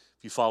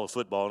follow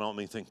football, I don't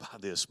mean think by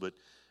this, but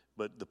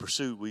the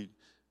Pursuit,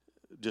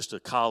 just a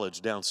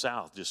college down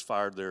south just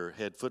fired their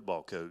head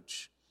football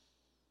coach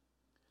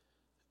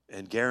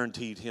and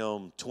guaranteed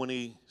him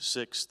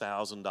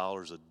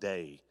 $26,000 a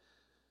day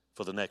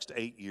for the next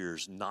 8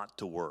 years not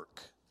to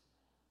work.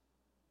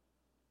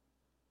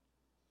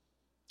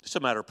 It's a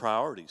matter of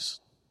priorities.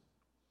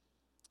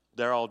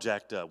 They're all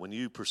jacked up. When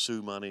you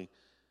pursue money,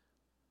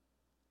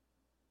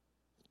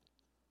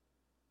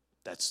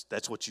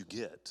 that's what you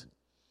get.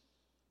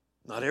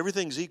 Not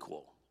everything's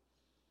equal.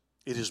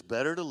 It is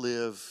better to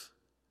live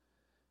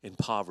in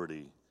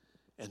poverty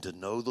and to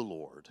know the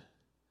Lord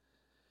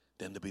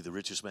than to be the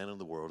richest man in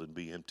the world and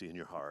be empty in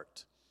your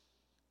heart.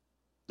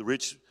 The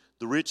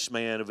rich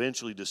man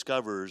eventually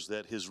discovers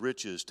that his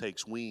riches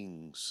takes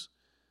wings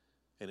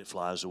and it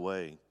flies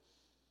away.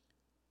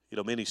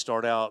 Many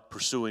start out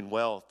pursuing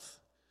wealth,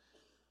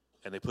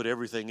 and they put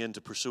everything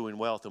into pursuing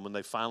wealth, and when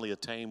they finally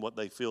attain what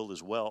they feel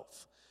is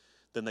wealth,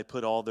 then they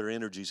put all their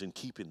energies in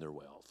keeping their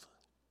wealth.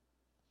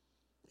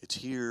 It's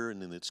here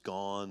and then it's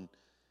gone,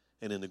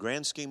 and in the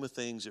grand scheme of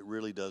things, it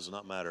really does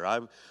not matter.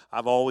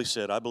 I've always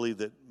said I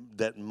believe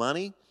that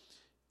money,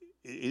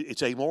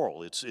 it's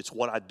amoral. It's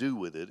what I do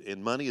with it,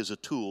 and money is a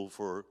tool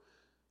for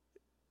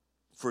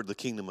the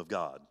kingdom of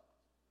God.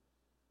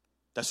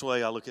 That's the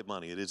way I look at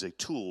money. It is a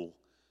tool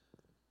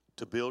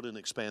to build and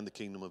expand the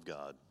kingdom of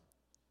God.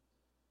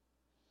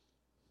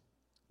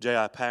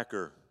 J.I.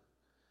 Packer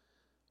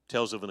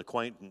tells of an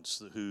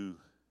acquaintance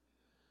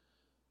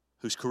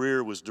whose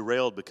career was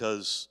derailed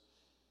because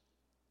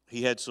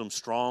he had some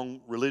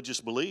strong religious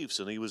beliefs,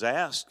 and he was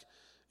asked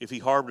if he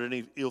harbored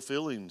any ill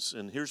feelings,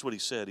 and here's what he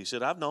said. He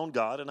said, I've known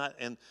God,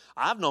 and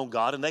I've known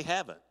God, and they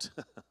haven't.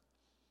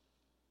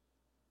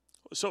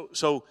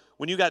 So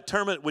when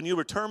you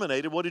were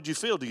terminated, what did you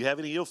feel? Do you have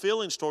any ill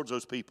feelings towards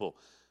those people?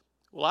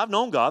 Well, I've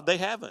known God, they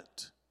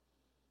haven't.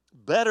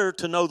 Better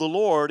to know the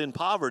Lord in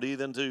poverty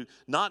than to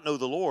not know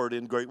the Lord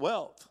in great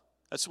wealth.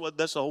 That's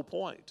the whole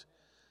point.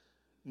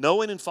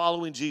 Knowing and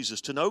following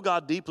Jesus, to know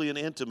God deeply and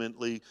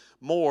intimately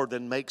more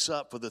than makes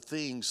up for the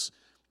things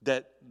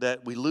that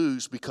we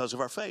lose because of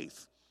our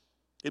faith.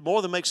 It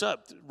more than makes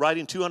up.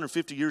 Writing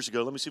 250 years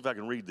ago, let me see if I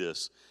can read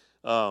this.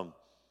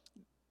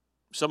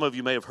 Some of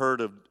you may have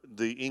heard of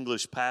the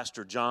English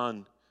pastor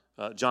John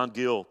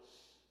Gill.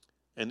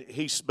 And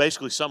he's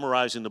basically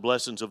summarizing the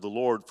blessings of the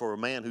Lord for a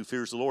man who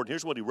fears the Lord.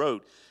 Here's what he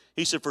wrote.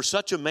 He said, for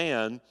such a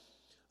man,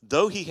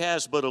 though he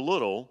has but a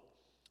little,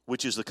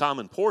 which is the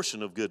common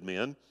portion of good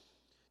men,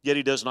 yet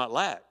he does not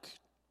lack.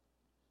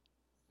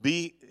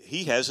 He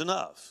has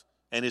enough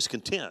and is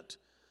content.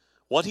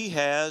 What he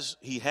has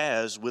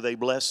with a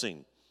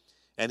blessing,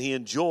 and he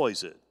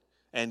enjoys it,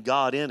 and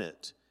God in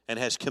it, and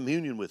has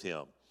communion with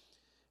him,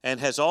 and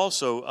has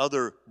also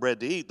other bread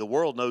to eat the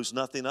world knows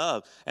nothing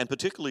of. And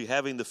particularly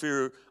having the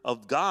fear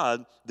of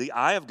God, the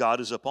eye of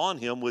God is upon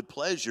him with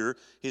pleasure.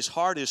 His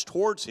heart is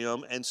towards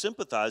him and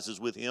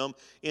sympathizes with him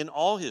in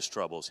all his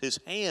troubles. His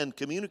hand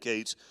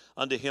communicates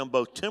unto him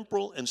both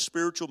temporal and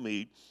spiritual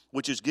meat,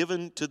 which is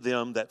given to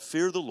them that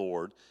fear the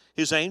Lord.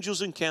 His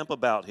angels encamp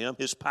about him.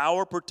 His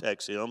power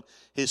protects him.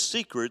 His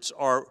secrets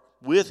are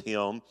with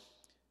him.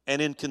 And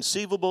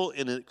inconceivable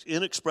and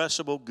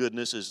inexpressible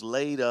goodness is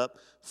laid up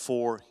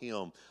for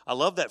him. I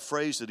love that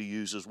phrase that he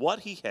uses.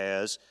 What he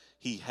has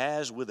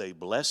with a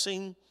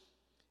blessing,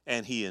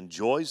 and he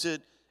enjoys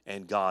it,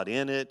 and God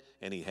in it,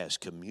 and he has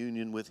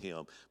communion with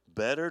him.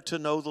 Better to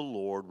know the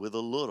Lord with a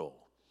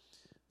little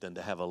than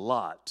to have a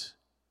lot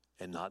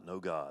and not know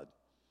God.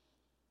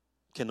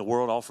 Can the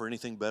world offer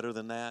anything better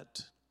than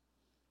that?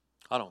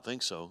 I don't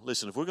think so.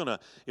 Listen, if we're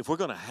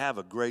gonna have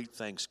a great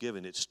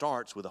Thanksgiving, it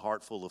starts with a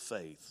heart full of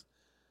faith.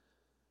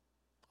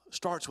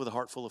 Starts with a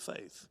heart full of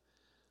faith.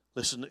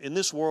 Listen, in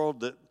this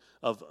world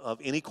of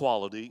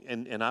inequality,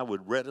 and I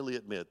would readily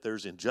admit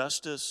there's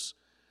injustice,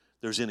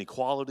 there's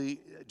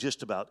inequality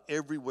just about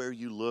everywhere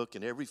you look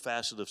in every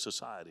facet of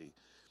society.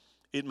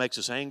 It makes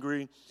us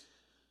angry.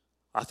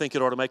 I think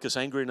it ought to make us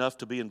angry enough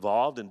to be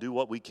involved and do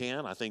what we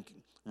can. I think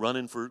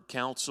running for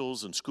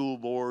councils and school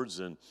boards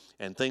and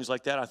things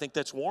like that, I think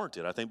that's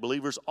warranted. I think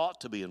believers ought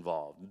to be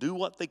involved and do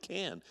what they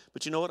can.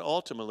 But you know what?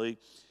 Ultimately,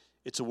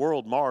 it's a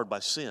world marred by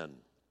sin.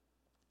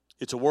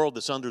 It's a world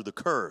that's under the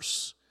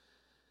curse.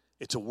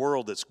 It's a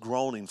world that's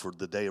groaning for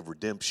the day of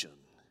redemption.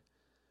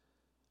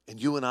 And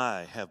you and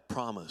I have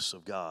promise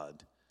of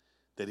God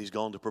that he's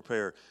gone to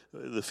prepare.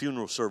 The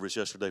funeral service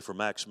yesterday for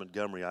Max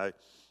Montgomery,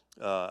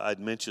 I'd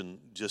mentioned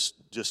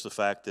just the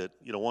fact that,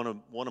 you know,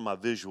 one of my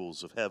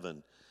visuals of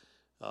heaven,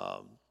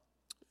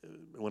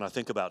 when I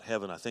think about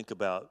heaven, I think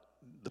about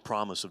the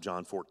promise of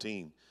John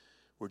 14,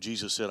 where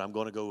Jesus said, I'm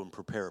going to go and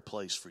prepare a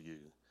place for you.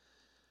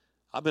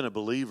 I've been a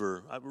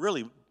believer,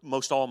 really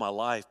most all my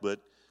life, but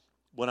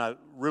when I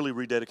really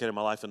rededicated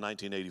my life in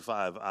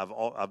 1985,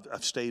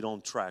 I've stayed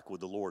on track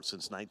with the Lord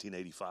since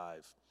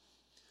 1985.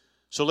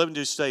 So let me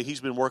just say,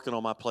 he's been working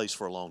on my place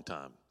for a long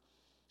time.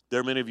 There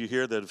are many of you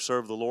here that have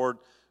served the Lord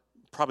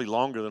probably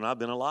longer than I've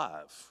been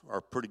alive,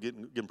 or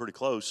getting pretty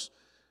close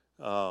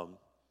to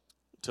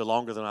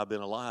longer than I've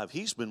been alive.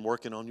 He's been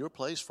working on your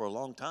place for a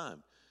long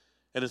time.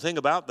 And the thing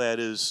about that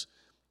is,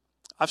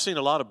 I've seen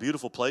a lot of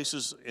beautiful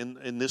places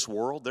in this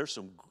world. There's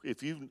some,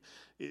 if you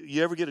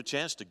ever get a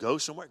chance to go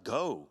somewhere,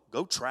 go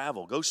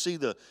travel, go see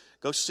the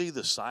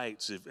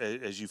sights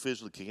as you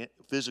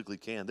physically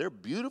can. They're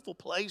beautiful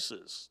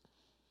places,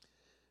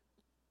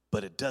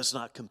 but it does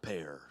not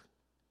compare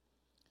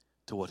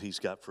to what he's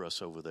got for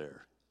us over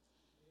there.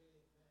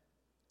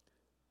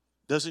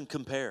 Doesn't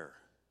compare.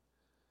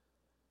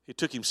 It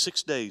took him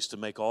 6 days to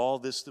make all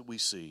this that we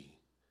see,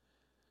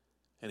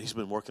 and he's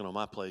been working on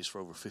my place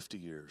for over 50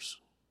 years.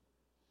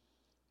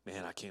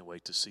 Man, I can't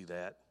wait to see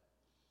that.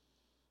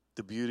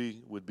 The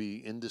beauty would be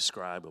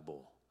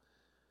indescribable.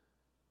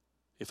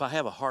 If I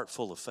have a heart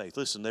full of faith,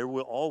 listen, there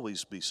will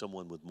always be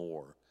someone with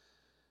more.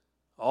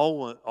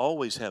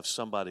 Always have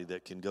somebody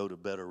that can go to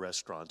better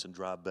restaurants and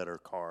drive better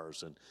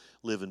cars and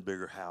live in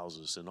bigger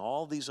houses and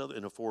all these other,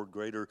 and afford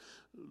greater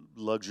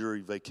luxury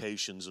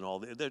vacations and all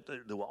that. There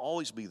will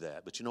always be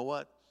that. But you know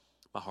what?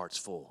 My heart's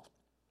full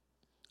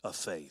of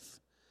faith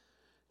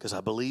because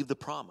I believe the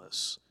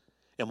promise.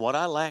 And what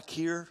I lack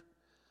here,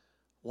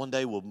 one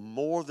day will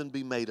more than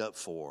be made up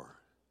for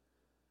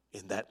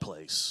in that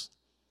place.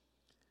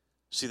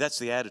 See, that's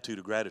the attitude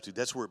of gratitude.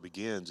 That's where it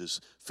begins,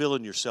 is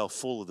filling yourself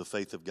full of the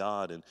faith of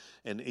God.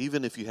 And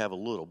even if you have a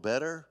little,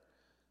 better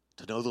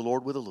to know the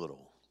Lord with a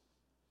little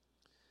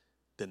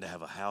than to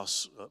have a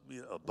house,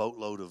 a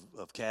boatload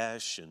of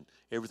cash and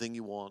everything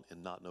you want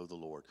and not know the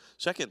Lord.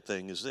 Second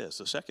thing is this.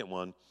 The second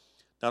one,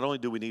 not only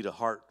do we need a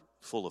heart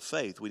full of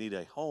faith, we need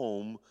a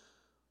home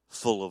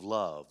full of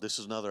love. This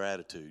is another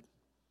attitude.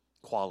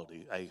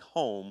 Quality, a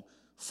home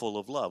full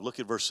of love. Look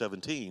at verse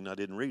 17. I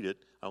didn't read it,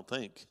 I don't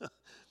think. It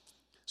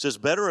says,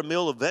 better a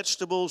meal of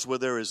vegetables where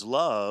there is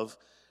love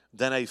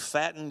than a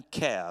fattened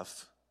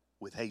calf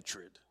with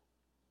hatred.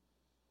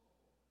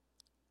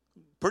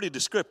 Pretty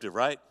descriptive,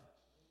 right?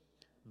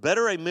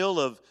 Better a meal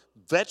of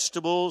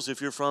vegetables,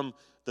 if you're from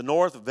the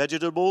north,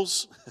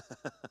 vegetables.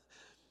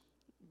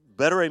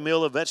 Better a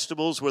meal of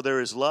vegetables where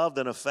there is love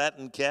than a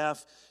fattened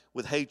calf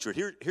with hatred.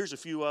 Here's a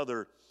few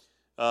other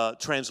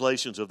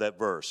translations of that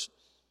verse.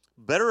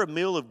 Better a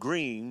meal of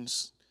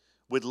greens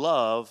with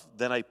love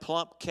than a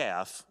plump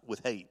calf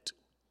with hate.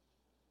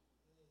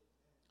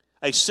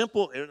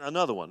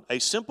 Another one. A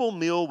simple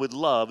meal with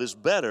love is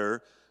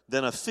better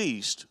than a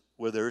feast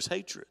where there is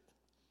hatred.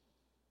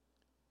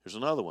 Here's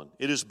another one.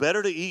 It is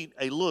better to eat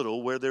a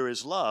little where there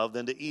is love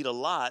than to eat a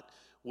lot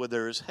where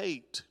there is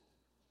hate.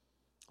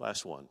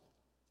 Last one.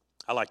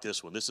 I like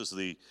this one. This is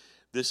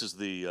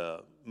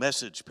the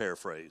Message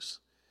paraphrase.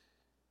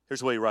 Here's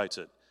the way he writes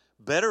it.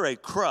 Better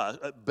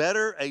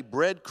a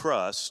bread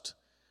crust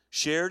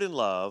shared in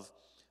love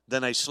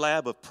than a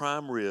slab of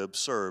prime rib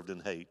served in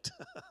hate.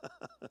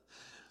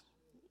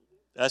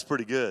 That's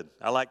pretty good.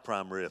 I like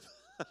prime rib.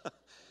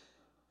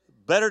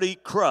 Better to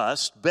eat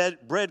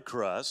bread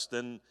crust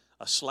than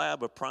a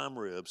slab of prime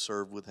rib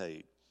served with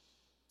hate.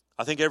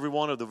 I think every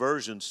one of the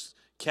versions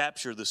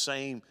capture the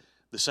same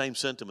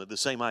sentiment, the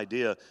same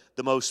idea.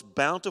 The most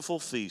bountiful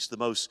feast, the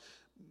most,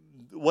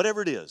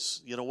 whatever it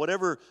is,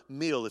 whatever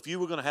meal, if you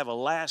were going to have a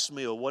last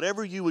meal,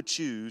 whatever you would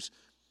choose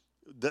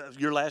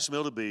your last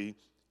meal to be,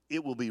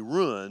 it will be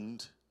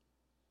ruined.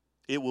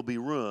 It will be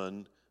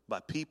ruined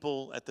by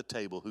people at the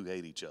table who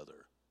hate each other.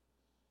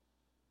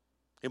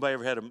 Anybody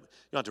ever had you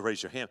don't have to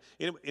raise your hand.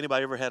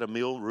 Anybody ever had a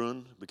meal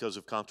ruined because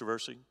of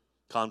controversy,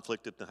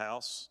 conflict at the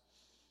house?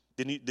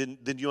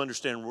 Didn't you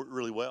understand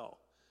really well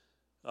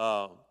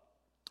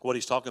what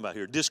he's talking about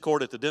here?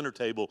 Discord at the dinner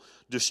table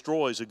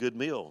destroys a good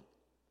meal.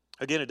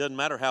 Again, it doesn't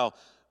matter how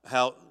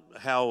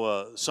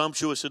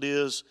sumptuous it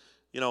is.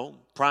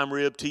 Prime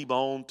rib,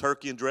 T-bone,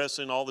 turkey and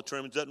dressing, all the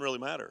trimmings, doesn't really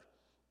matter.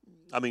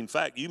 I mean, in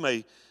fact,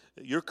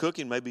 your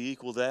cooking may be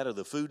equal to that of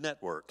the Food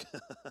Network.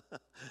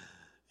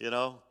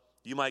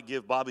 You might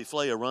give Bobby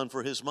Flay a run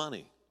for his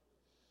money.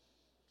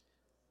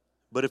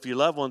 But if your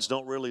loved ones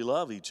don't really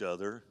love each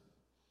other,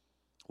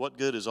 what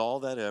good is all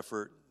that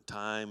effort,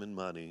 time and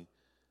money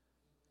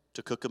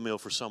to cook a meal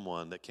for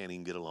someone that can't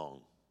even get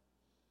along.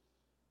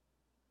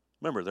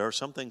 Remember, there are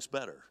some things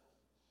better.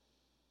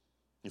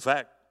 In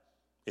fact,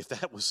 if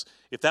that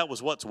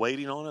was what's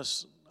waiting on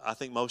us, I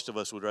think most of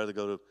us would rather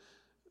go to,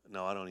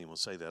 no, I don't even want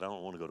to say that. I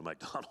don't want to go to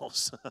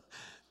McDonald's.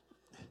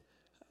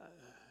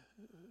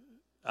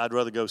 I'd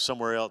rather go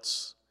somewhere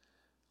else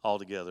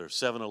altogether.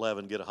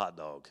 7-Eleven, get a hot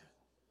dog.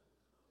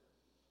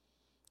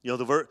 You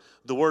know,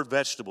 the word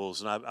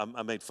vegetables, and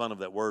I made fun of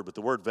that word, but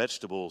the word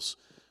vegetables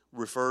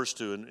refers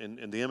to,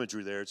 in the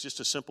imagery there, it's just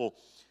a simple,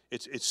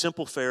 it's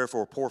simple fare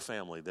for a poor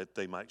family that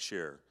they might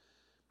share.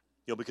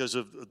 You know, because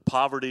of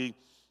poverty,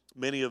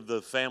 many of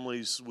the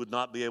families would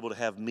not be able to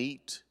have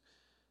meat.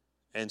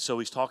 And so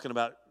he's talking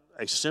about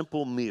a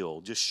simple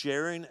meal, just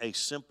sharing a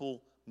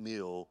simple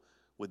meal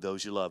with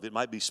those you love. It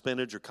might be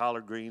spinach or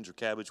collard greens or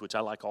cabbage, which I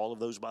like all of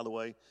those, by the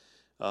way.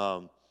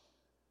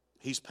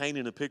 He's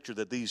painting a picture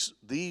that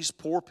these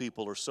poor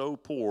people are so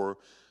poor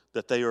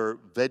that they are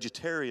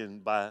vegetarian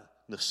by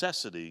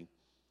necessity,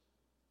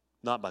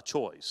 not by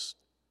choice.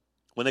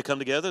 When they come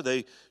together,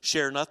 they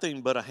share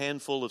nothing but a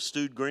handful of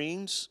stewed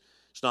greens.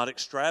 It's not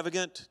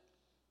extravagant,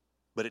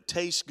 but it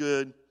tastes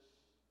good,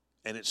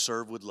 and it's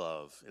served with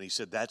love. And he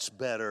said that's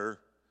better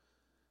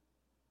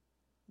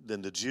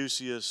than the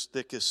juiciest,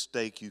 thickest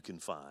steak you can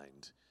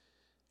find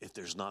if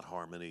there's not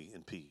harmony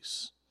and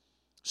peace.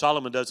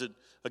 Solomon does it,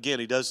 again,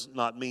 he does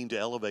not mean to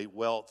elevate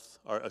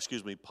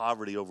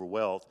poverty over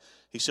wealth.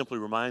 He simply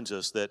reminds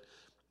us that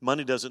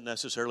money doesn't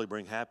necessarily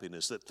bring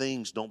happiness, that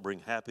things don't bring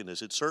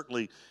happiness. It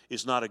certainly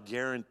is not a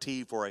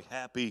guarantee for a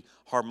happy,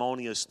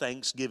 harmonious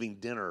Thanksgiving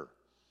dinner.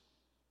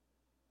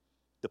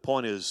 The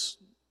point is,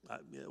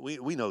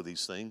 we know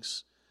these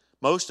things.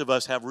 Most of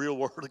us have real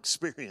world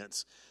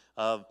experience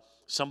of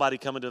somebody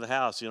coming to the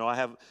house. You know, I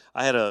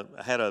had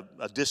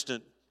a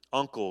distant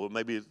uncle,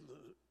 maybe,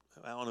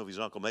 I don't know if he's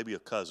an uncle, maybe a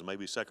cousin,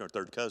 maybe a second or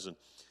third cousin,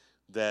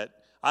 that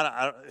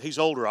he's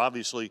older,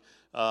 obviously.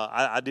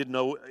 I didn't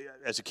know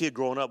as a kid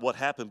growing up what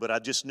happened, but I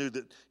just knew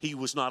that he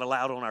was not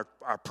allowed on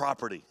our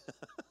property.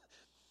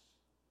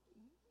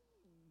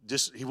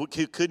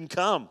 He couldn't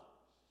come.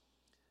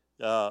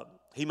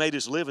 He made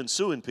his living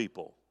suing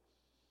people.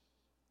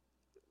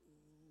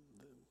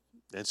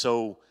 And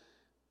so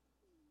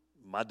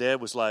my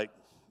dad was like,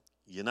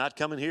 "You're not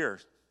coming here."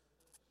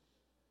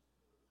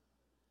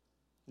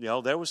 You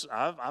know,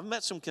 I've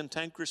met some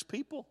cantankerous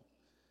people.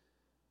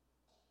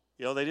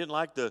 You know, they didn't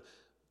like the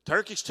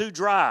turkey's too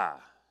dry.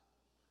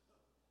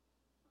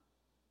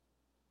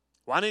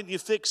 Why didn't you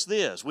fix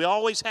this? We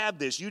always have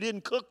this. You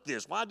didn't cook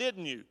this. Why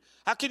didn't you?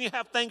 How can you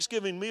have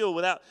Thanksgiving meal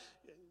without?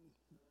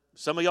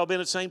 Some of y'all been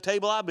at the same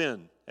table I've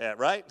been at,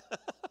 right?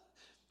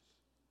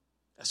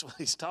 That's what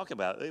he's talking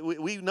about.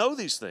 We know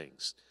these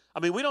things. I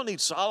mean, we don't need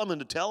Solomon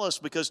to tell us,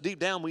 because deep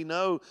down we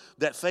know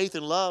that faith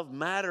and love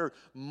matter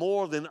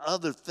more than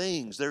other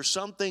things. There's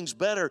some things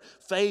better.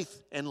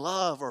 Faith and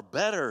love are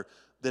better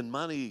than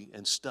money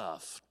and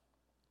stuff.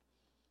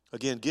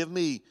 Again, give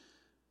me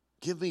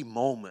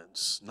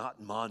moments,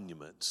 not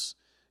monuments.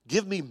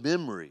 Give me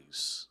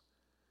memories.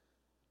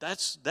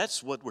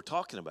 That's what we're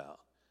talking about.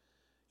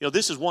 You know,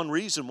 this is one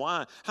reason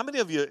why. How many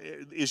of you,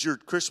 is your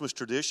Christmas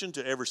tradition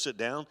to ever sit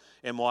down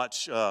and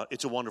watch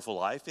It's a Wonderful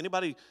Life?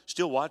 Anybody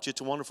still watch It's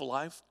a Wonderful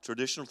Life,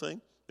 traditional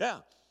thing? Yeah.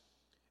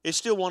 It's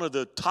still one of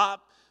the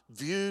top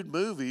viewed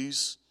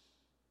movies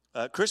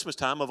Christmas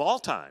time of all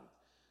time.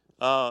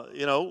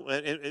 You know,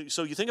 and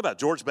so you think about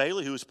George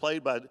Bailey, who was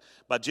played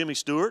by Jimmy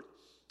Stewart.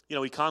 You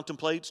know, he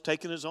contemplates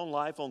taking his own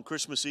life on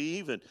Christmas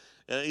Eve, and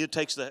it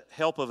takes the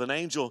help of an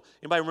angel.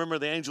 Anybody remember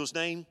the angel's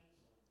name?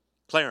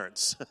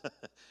 Clarence.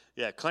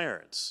 Yeah,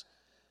 Clarence.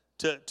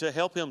 To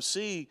help him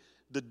see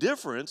the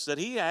difference that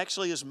he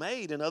actually has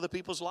made in other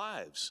people's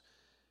lives.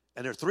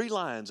 And there are 3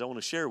 lines I want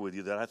to share with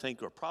you that I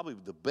think are probably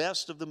the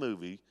best of the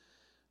movie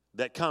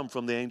that come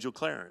from the angel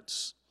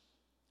Clarence.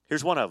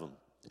 Here's one of them.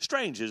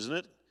 Strange, isn't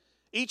it?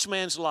 Each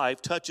man's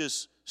life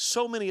touches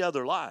so many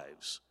other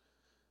lives.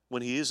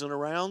 When he isn't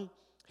around,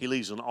 he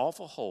leaves an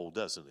awful hole,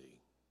 doesn't he?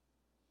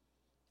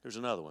 Here's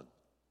another one.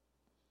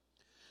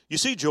 You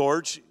see,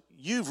 George,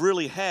 you've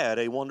really had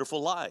a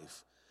wonderful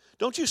life.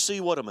 Don't you see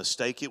what a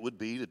mistake it would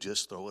be to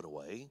just throw it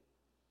away?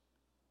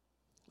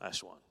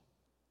 Last one.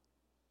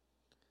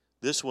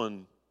 This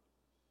one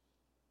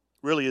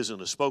really isn't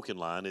a spoken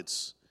line.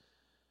 It's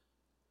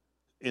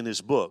in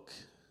his book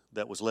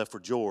that was left for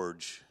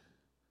George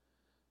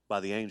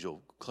by the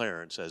angel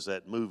Clarence as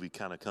that movie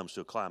kind of comes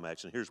to a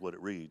climax. And here's what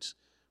it reads.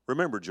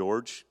 Remember,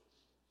 George,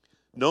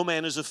 no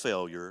man is a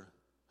failure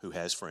who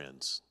has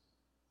friends.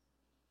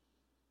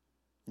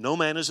 No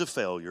man is a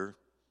failure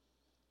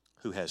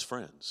who has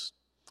friends.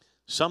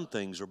 Some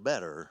things are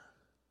better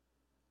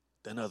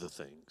than other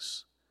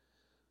things.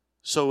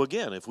 So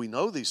again, if we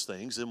know these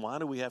things, then why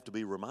do we have to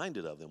be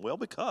reminded of them? Well,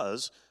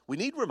 because we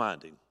need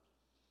reminding.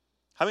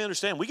 How many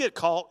understand? We get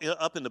caught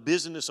up in the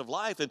busyness of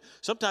life, and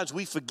sometimes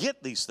we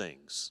forget these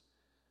things.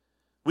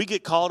 We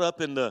get caught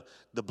up in the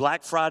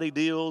Black Friday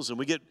deals, and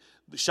we get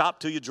shop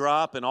till you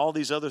drop and all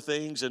these other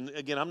things. And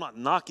again, I'm not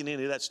knocking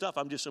any of that stuff.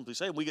 I'm just simply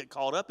saying we get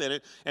caught up in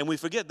it, and we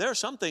forget there are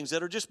some things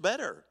that are just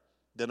better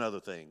than other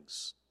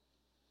things.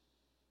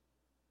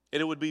 And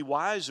it would be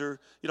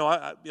wiser,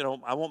 I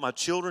want my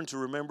children to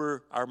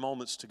remember our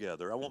moments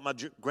together. I want my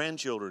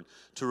grandchildren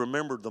to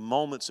remember the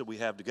moments that we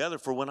have together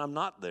for when I'm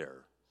not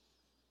there.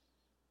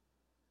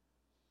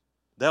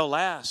 They'll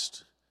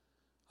last.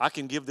 I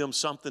can give them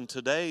something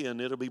today,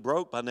 and it'll be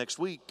broke by next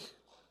week.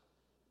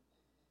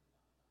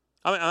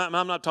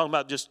 I'm not talking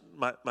about just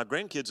my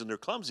grandkids and their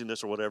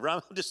clumsiness or whatever.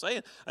 I'm just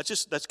saying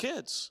that's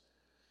kids.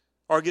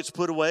 Or it gets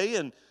put away,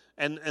 and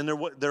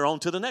they're on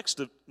to the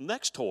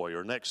next toy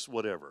or next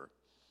whatever.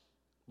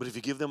 But if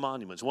you give them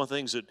monuments, one of the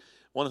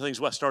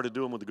things I started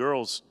doing with the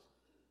girls,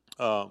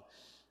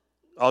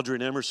 Audrey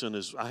and Emerson,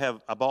 is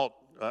I've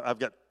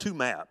got two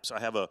maps. I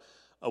have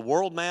a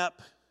world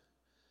map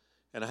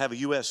and I have a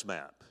U.S.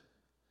 map.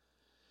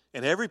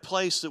 And every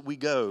place that we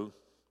go,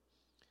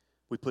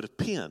 we put a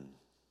pin.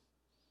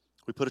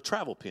 We put a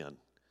travel pin.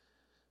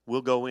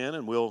 We'll go in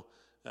and we'll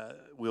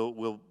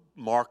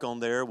mark on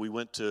there. We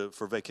went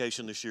for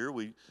vacation this year.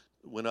 We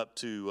went up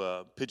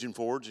to Pigeon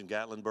Forge in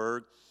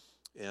Gatlinburg.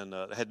 And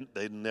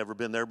they'd never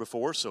been there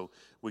before, so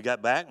we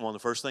got back, and one of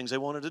the first things they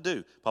wanted to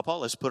do, Papa,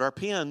 let's put our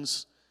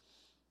pins.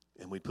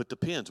 And we put the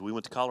pins. We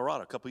went to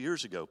Colorado a couple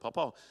years ago.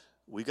 Papa,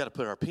 we got to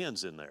put our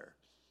pins in there.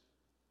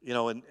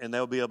 And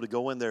they'll be able to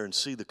go in there and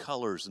see the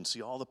colors and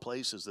see all the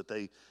places that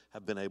they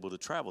have been able to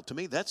travel. To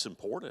me, that's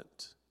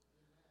important.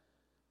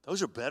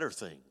 Those are better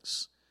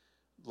things.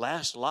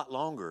 Last a lot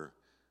longer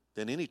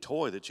than any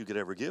toy that you could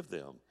ever give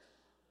them.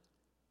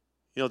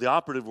 The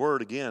operative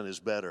word, again,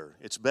 is better.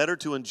 It's better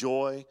to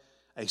enjoy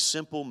a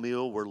simple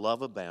meal where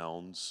love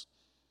abounds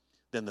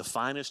than the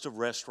finest of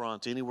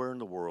restaurants anywhere in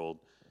the world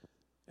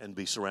and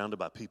be surrounded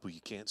by people you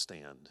can't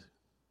stand.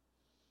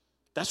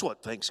 That's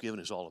what Thanksgiving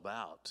is all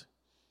about.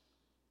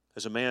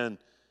 As a man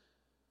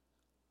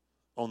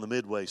on the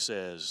Midway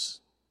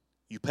says,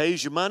 you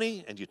pays your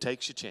money and you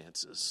takes your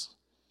chances.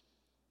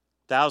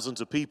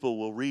 Thousands of people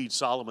will read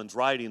Solomon's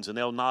writings and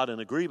they'll nod in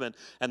agreement,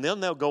 and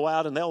then they'll go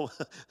out and they'll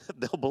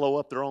blow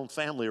up their own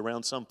family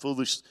around some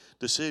foolish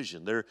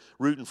decision. They're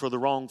rooting for the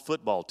wrong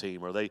football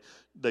team, or they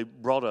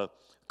brought a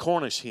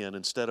Cornish hen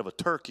instead of a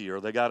turkey,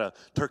 or they got a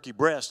turkey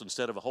breast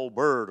instead of a whole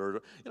bird,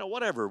 or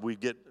whatever we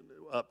get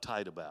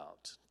uptight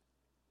about.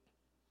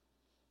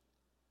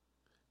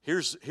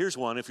 Here's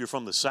one. If you're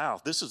from the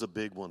South, this is a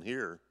big one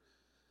here.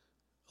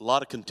 A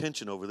lot of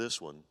contention over this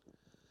one.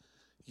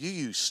 You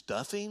use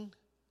stuffing?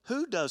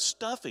 Who does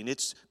stuffing?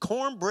 It's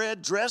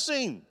cornbread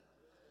dressing.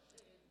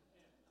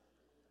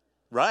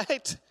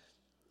 Right?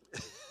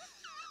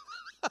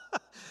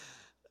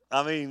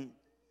 I mean,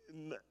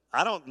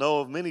 I don't know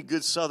of many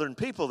good Southern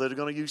people that are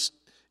going to use,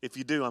 if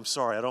you do, I'm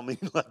sorry, I don't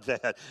mean like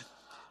that.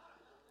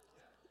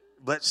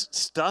 But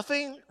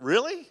stuffing?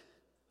 Really?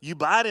 You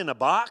buy it in a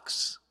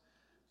box?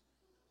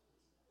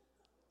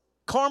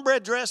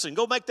 Cornbread dressing.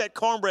 Go make that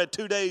cornbread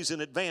 2 days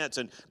in advance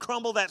and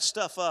crumble that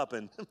stuff up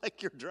and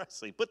make your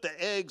dressing. Put the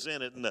eggs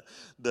in it and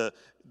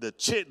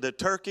the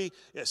turkey.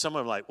 Yeah, some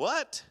of them are like,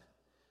 what?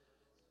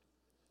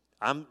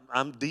 I'm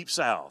deep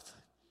south.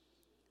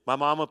 My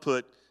mama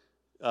put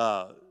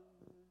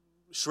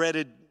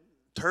shredded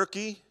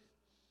turkey,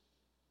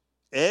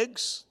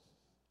 eggs,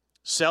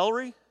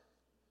 celery,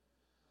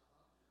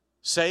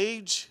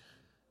 sage,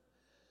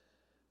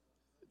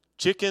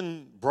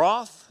 chicken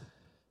broth,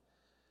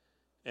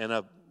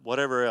 and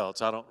whatever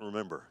else, I don't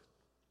remember.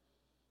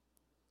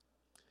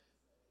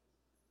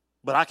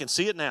 But I can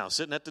see it now,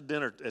 sitting at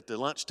the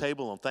lunch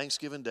table on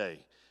Thanksgiving Day.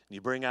 And you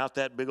bring out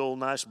that big old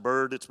nice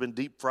bird that's been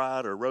deep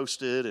fried or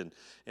roasted, and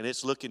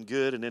it's looking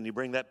good. And then you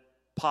bring that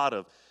pot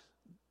of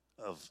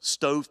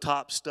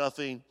stovetop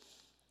stuffing,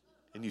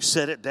 and you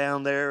set it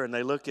down there, and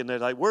they look and they're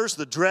like, where's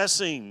the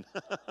dressing?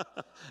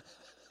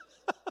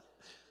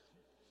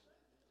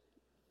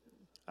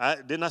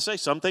 Didn't I say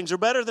some things are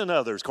better than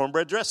others?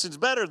 Cornbread dressing's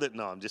better than,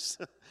 no, I'm just.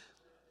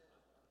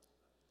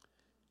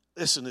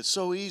 Listen, it's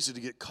so easy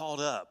to get caught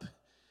up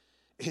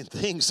in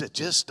things that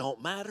just don't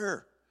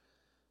matter.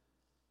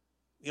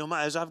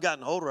 As I've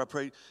gotten older, I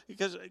pray,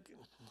 because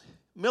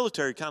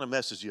military kind of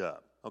messes you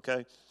up,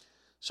 okay?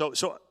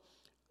 So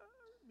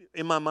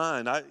in my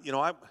mind,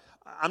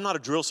 I'm not a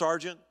drill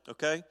sergeant,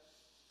 okay?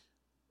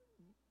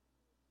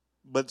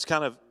 But it's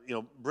kind of,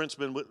 Brent's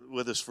been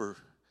with us for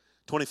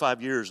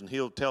 25 years, and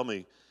he'll tell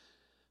me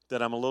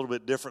that I'm a little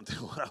bit different than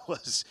what I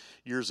was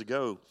years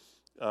ago.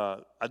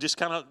 I just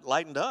kind of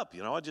lightened up,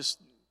 I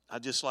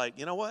just like,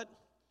 you know what?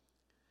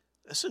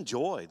 Let's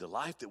enjoy the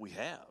life that we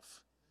have.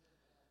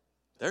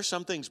 There's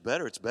some things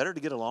better. It's better to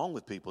get along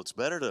with people. It's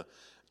better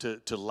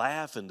to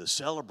laugh and to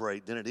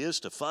celebrate than it is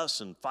to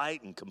fuss and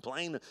fight and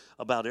complain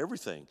about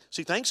everything.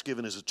 See,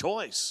 Thanksgiving is a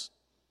choice.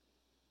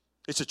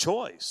 It's a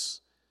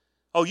choice.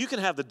 Oh, you can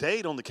have the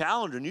date on the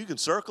calendar and you can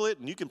circle it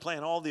and you can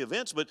plan all the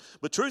events, but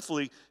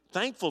truthfully,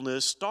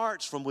 thankfulness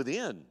starts from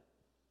within.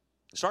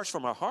 It starts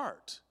from our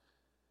heart.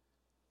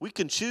 We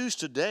can choose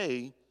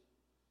today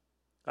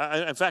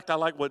In fact, I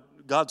like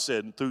what God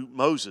said through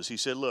Moses. He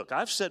said, look,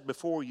 I've set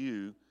before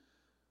you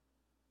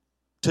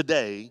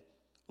today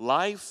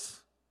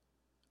life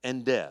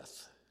and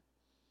death.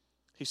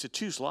 He said,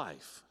 choose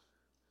life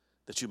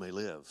that you may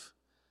live.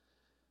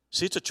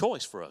 See, it's a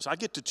choice for us. I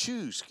get to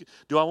choose.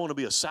 Do I want to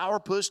be a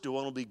sourpuss? Do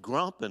I want to be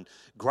grump and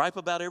gripe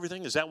about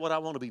everything? Is that what I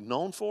want to be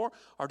known for?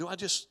 Or do I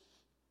just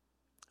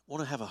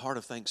want to have a heart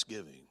of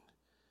thanksgiving?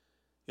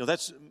 You know,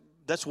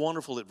 that's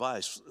wonderful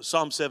advice.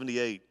 Psalm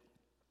 78,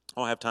 I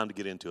don't have time to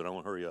get into it. I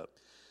want to hurry up.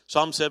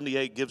 Psalm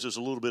 78 gives us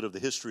a little bit of the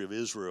history of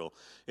Israel.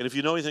 And if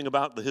you know anything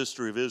about the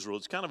history of Israel,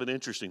 it's kind of an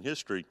interesting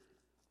history.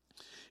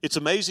 It's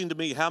amazing to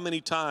me how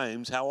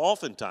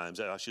oftentimes,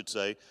 I should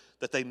say,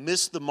 that they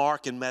missed the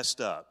mark and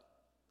messed up.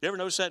 You ever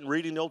notice that in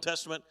reading the Old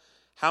Testament?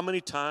 How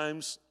many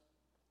times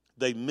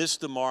they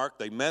missed the mark,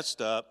 they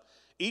messed up.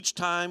 Each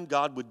time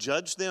God would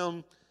judge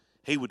them,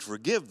 He would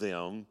forgive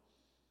them,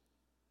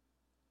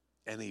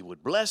 and He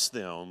would bless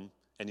them.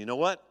 And you know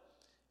what?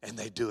 And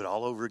they do it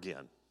all over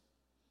again.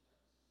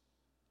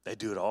 They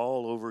do it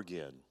all over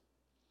again.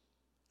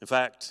 In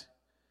fact,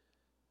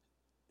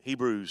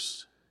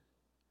 Hebrews,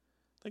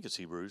 I think it's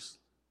Hebrews.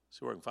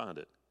 See where I can find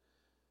it.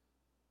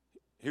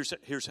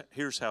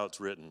 Here's how it's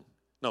written.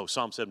 No,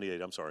 Psalm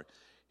 78, I'm sorry.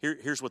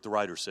 Here's what the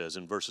writer says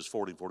in verses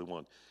 40 and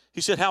 41.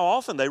 He said, how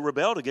often they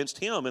rebelled against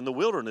Him in the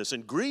wilderness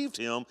and grieved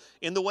Him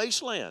in the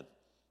wasteland.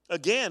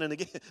 Again and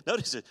again.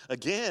 Notice it.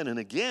 Again and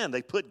again,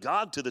 they put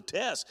God to the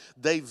test.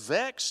 They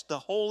vexed the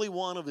Holy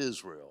One of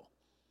Israel.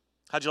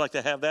 How'd you like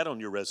to have that on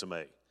your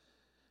resume?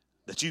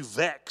 That you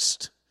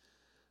vexed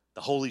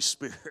the Holy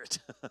Spirit.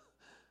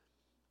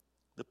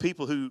 The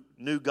people who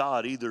knew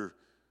God either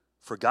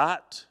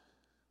forgot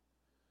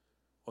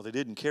or they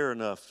didn't care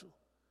enough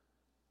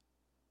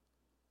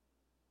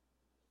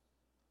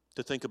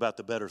to think about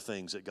the better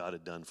things that God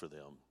had done for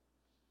them.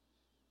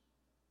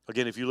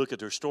 Again, if you look at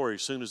their story,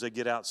 as soon as they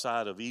get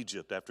outside of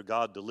Egypt, after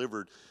God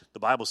delivered, the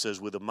Bible says,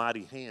 with a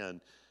mighty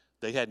hand,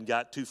 they hadn't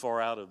got too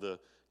far out of the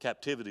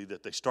captivity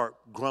that they start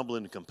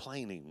grumbling and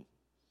complaining.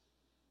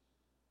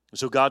 And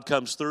so God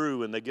comes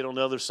through and they get on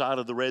the other side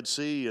of the Red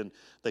Sea and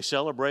they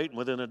celebrate, and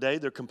within a day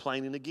they're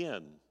complaining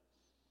again.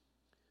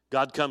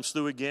 God comes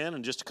through again,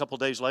 and just a couple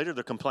days later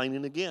they're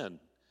complaining again.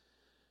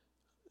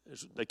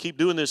 They keep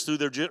doing this through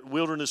their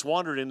wilderness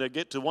wandering, and they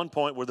get to one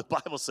point where the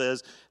Bible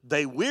says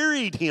they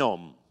wearied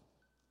Him.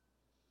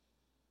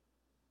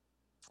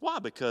 Why?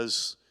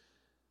 Because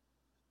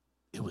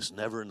it was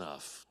never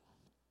enough.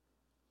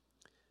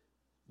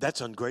 That's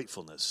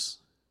ungratefulness.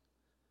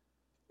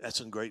 That's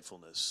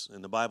ungratefulness.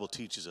 And the Bible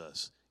teaches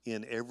us,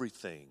 in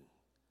everything,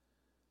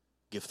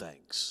 give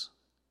thanks.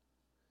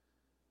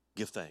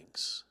 Give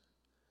thanks.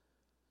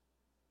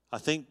 I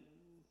think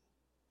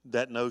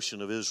that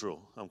notion of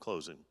Israel, I'm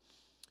closing,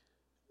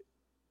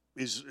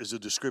 is a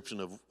description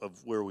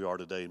of where we are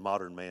today,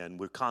 modern man.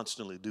 We're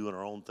constantly doing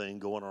our own thing,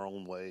 going our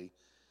own way.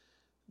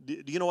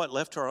 Do you know what?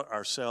 Left to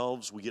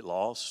ourselves, we get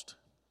lost.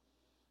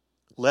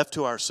 Left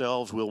to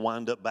ourselves, we'll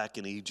wind up back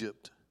in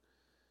Egypt.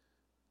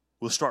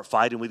 We'll start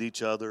fighting with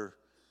each other.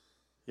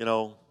 You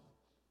know,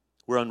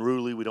 we're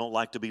unruly. We don't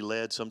like to be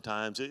led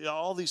sometimes.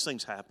 All these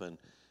things happen.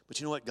 But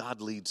you know what?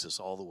 God leads us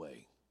all the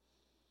way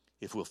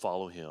if we'll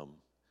follow Him.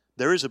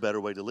 There is a better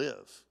way to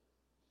live.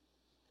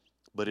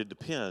 But it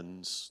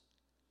depends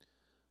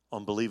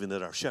on believing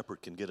that our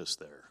shepherd can get us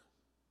there.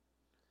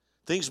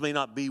 Things may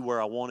not be where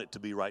I want it to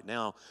be right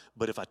now,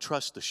 but if I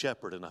trust the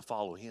shepherd and I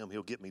follow Him,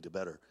 He'll get me to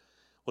better.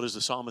 What does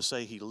the psalmist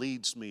say? He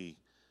leads me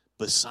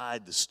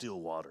beside the still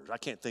waters. I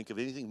can't think of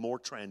anything more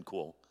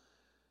tranquil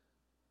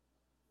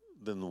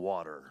than the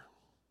water.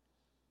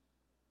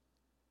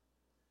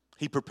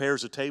 He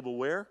prepares a table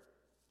where?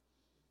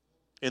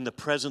 In the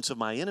presence of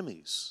my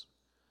enemies.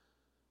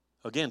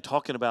 Again,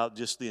 talking about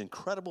just the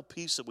incredible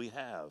peace that we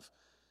have.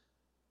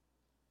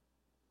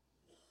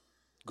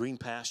 Green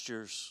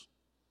pastures.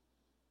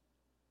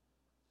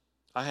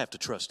 I have to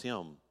trust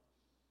Him.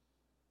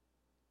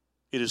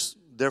 It is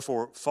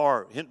therefore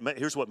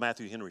here's what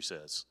Matthew Henry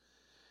says.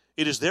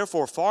 It is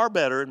therefore far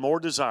better and more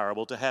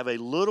desirable to have a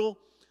little,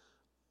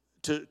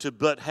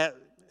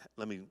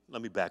 let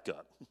me back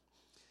up.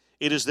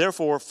 It is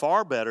therefore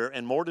far better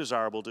and more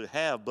desirable to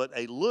have but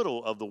a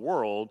little of the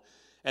world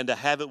and to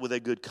have it with a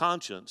good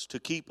conscience, to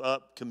keep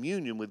up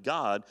communion with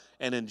God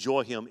and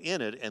enjoy Him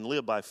in it and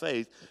live by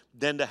faith,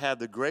 than to have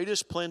the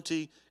greatest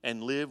plenty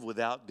and live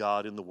without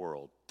God in the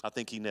world. I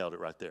think he nailed it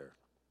right there.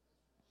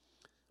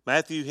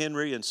 Matthew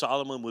Henry and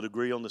Solomon would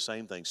agree on the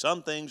same thing.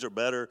 Some things are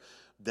better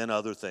than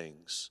other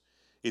things.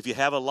 If you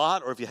have a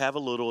lot or if you have a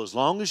little, as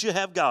long as you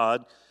have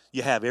God,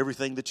 you have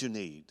everything that you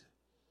need.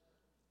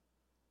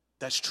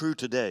 That's true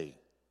today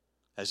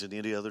as in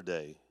any other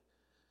day.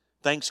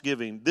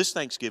 This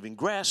Thanksgiving,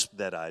 grasp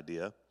that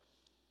idea.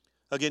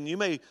 Again, you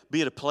may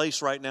be at a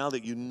place right now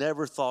that you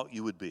never thought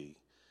you would be.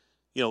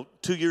 2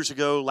 years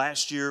ago,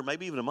 last year,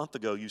 maybe even a month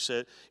ago, you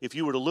said if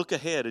you were to look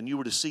ahead and you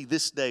were to see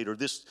this date or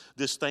this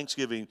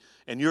Thanksgiving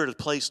and you're at a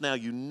place now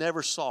you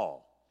never saw,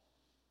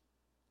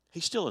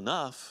 He's still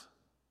enough,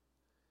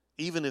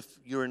 even if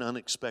you're in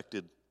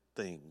unexpected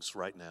things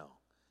right now.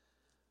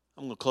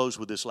 I'm going to close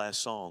with this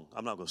last song.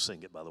 I'm not going to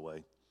sing it, by the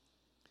way.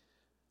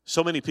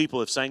 So many people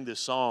have sang this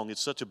song.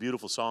 It's such a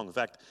beautiful song. In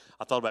fact,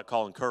 I thought about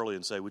calling Curly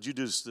and say, would you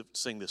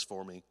sing this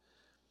for me?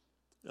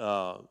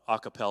 A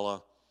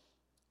cappella.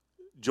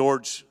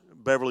 George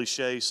Beverly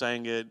Shea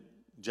sang it.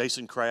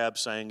 Jason Crabb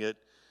sang it.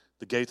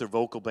 The Gaither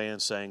Vocal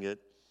Band sang it.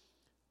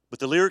 But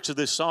the lyrics of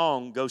this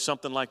song go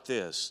something like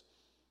this.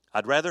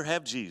 I'd rather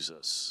have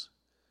Jesus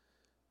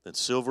than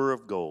silver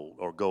of gold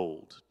or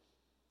gold.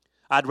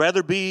 I would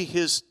rather be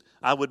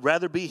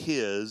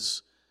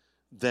his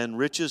than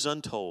riches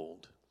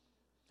untold.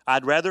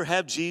 I'd rather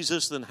have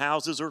Jesus than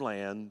houses or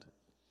land.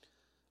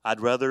 I'd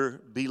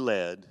rather be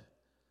led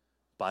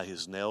by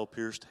his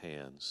nail-pierced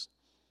hands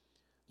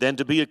than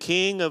to be a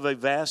king of a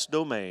vast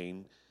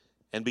domain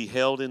and be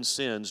held in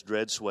sin's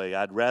dread sway.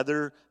 I'd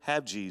rather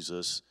have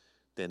Jesus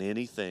than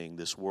anything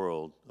this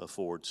world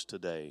affords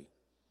today.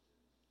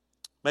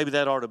 Maybe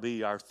that ought to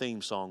be our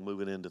theme song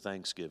moving into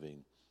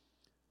Thanksgiving.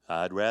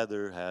 I'd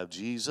rather have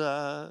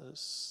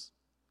Jesus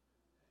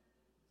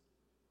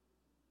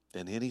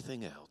than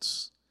anything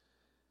else.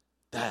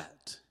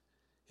 That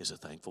is a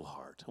thankful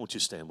heart. I want you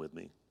to stand with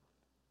me.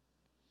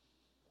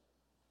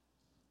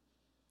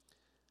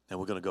 Now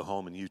we're going to go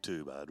home and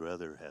YouTube. I'd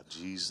rather have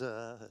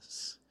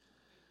Jesus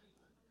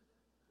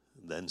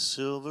than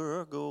silver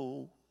or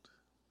gold.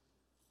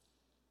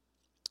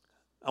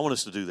 I want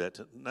us to do that,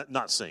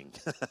 not sing.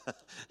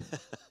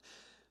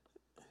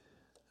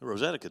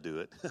 Rosetta could do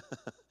it.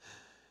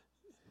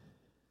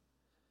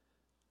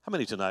 How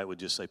many tonight would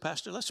just say,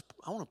 Pastor,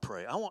 I want to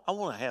pray. I want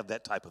to have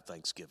that type of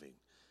Thanksgiving.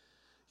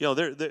 You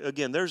know,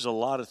 again, there's a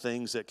lot of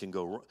things that can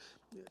go wrong.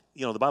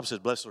 You know, the Bible says,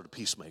 blessed are the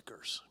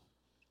peacemakers.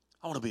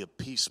 I want to be a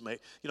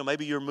peacemaker. You know,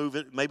 maybe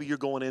you're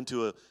going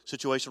into a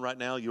situation right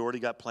now, you already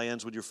got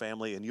plans with your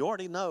family, and you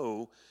already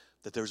know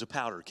that there's a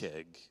powder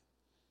keg.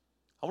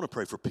 I want to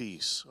pray for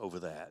peace over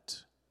that.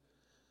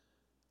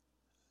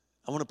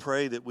 I want to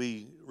pray that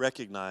we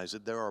recognize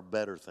that there are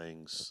better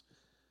things.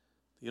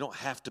 You don't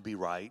have to be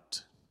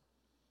right.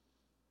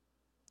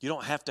 You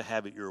don't have to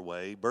have it your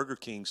way. Burger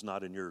King's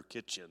not in your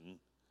kitchen.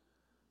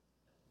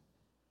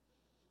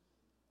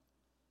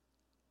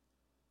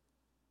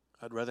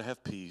 I'd rather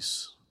have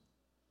peace.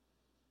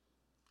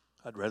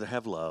 I'd rather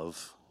have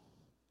love.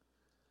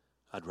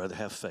 I'd rather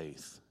have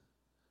faith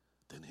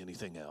than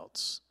anything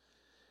else.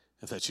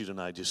 If that's you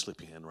tonight, just slip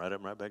your hand right up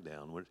and right back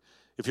down.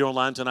 If you're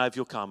online tonight, if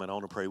you'll comment, I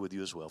want to pray with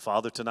you as well.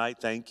 Father, tonight,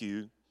 thank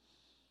you.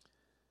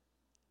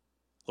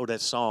 Lord,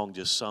 that song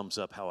just sums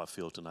up how I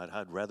feel tonight.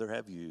 I'd rather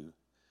have you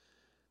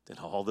than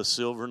all the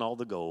silver and all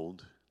the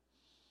gold,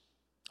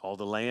 all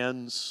the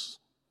lands,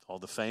 all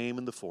the fame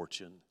and the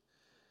fortune.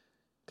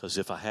 Because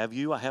if I have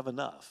you, I have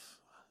enough.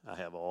 I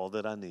have all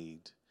that I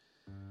need.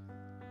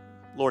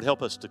 Lord,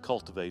 help us to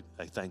cultivate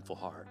a thankful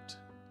heart.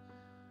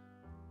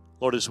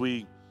 Lord, as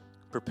we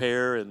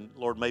prepare, and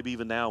Lord, maybe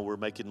even now we're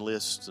making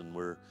lists and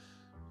we're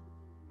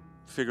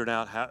figuring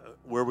out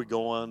where we're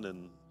going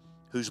and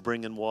who's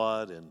bringing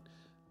what and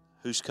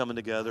who's coming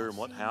together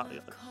and how.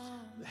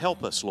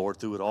 Help us, Lord,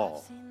 through it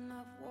all.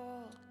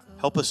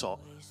 Help us all.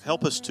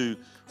 Help us to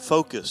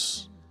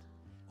focus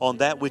on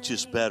that which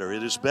is better.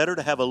 It is better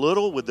to have a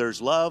little where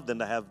there's love than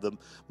to have the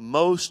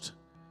most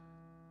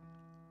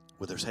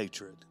where there's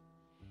hatred.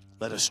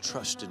 Let us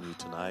trust in you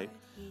tonight.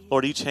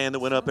 Lord, each hand that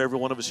went up, every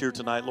one of us here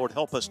tonight, Lord,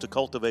 help us to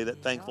cultivate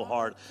that thankful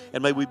heart.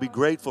 And may we be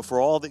grateful for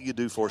all that you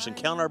do for us and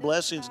count our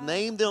blessings,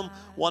 name them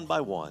one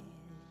by one.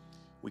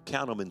 We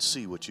count them and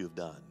see what you have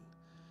done.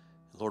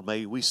 Lord,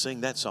 may we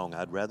sing that song,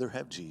 I'd rather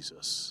have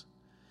Jesus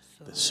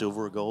than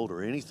silver or gold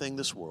or anything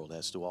this world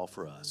has to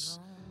offer us.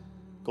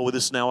 Go with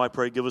us now, I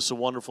pray. Give us a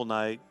wonderful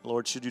night.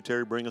 Lord, should you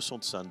tarry, bring us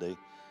on Sunday.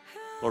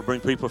 Lord,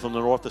 bring people from the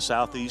north, the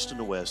south, the east, and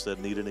the west that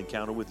need an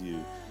encounter with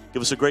you.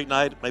 Give us a great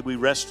night. May we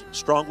rest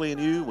strongly in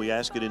you. We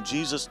ask it in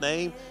Jesus'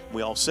 name.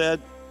 We all said,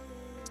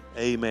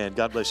 amen.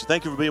 God bless you.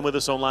 Thank you for being with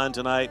us online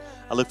tonight.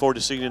 I look forward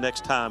to seeing you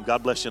next time.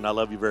 God bless you, and I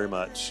love you very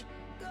much.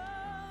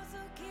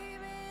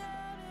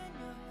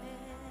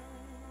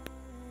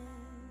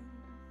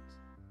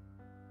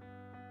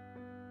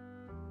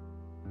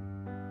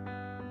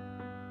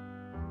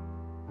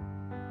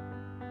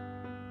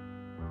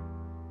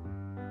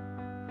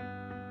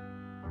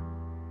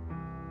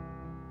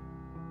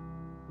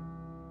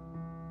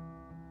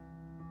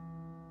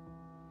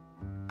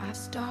 I've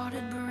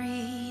started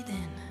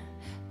breathing,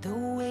 the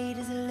weight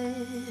is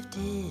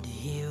lifted.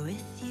 Here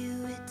with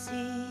you it's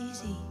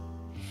easy,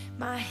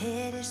 my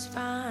head is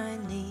fine.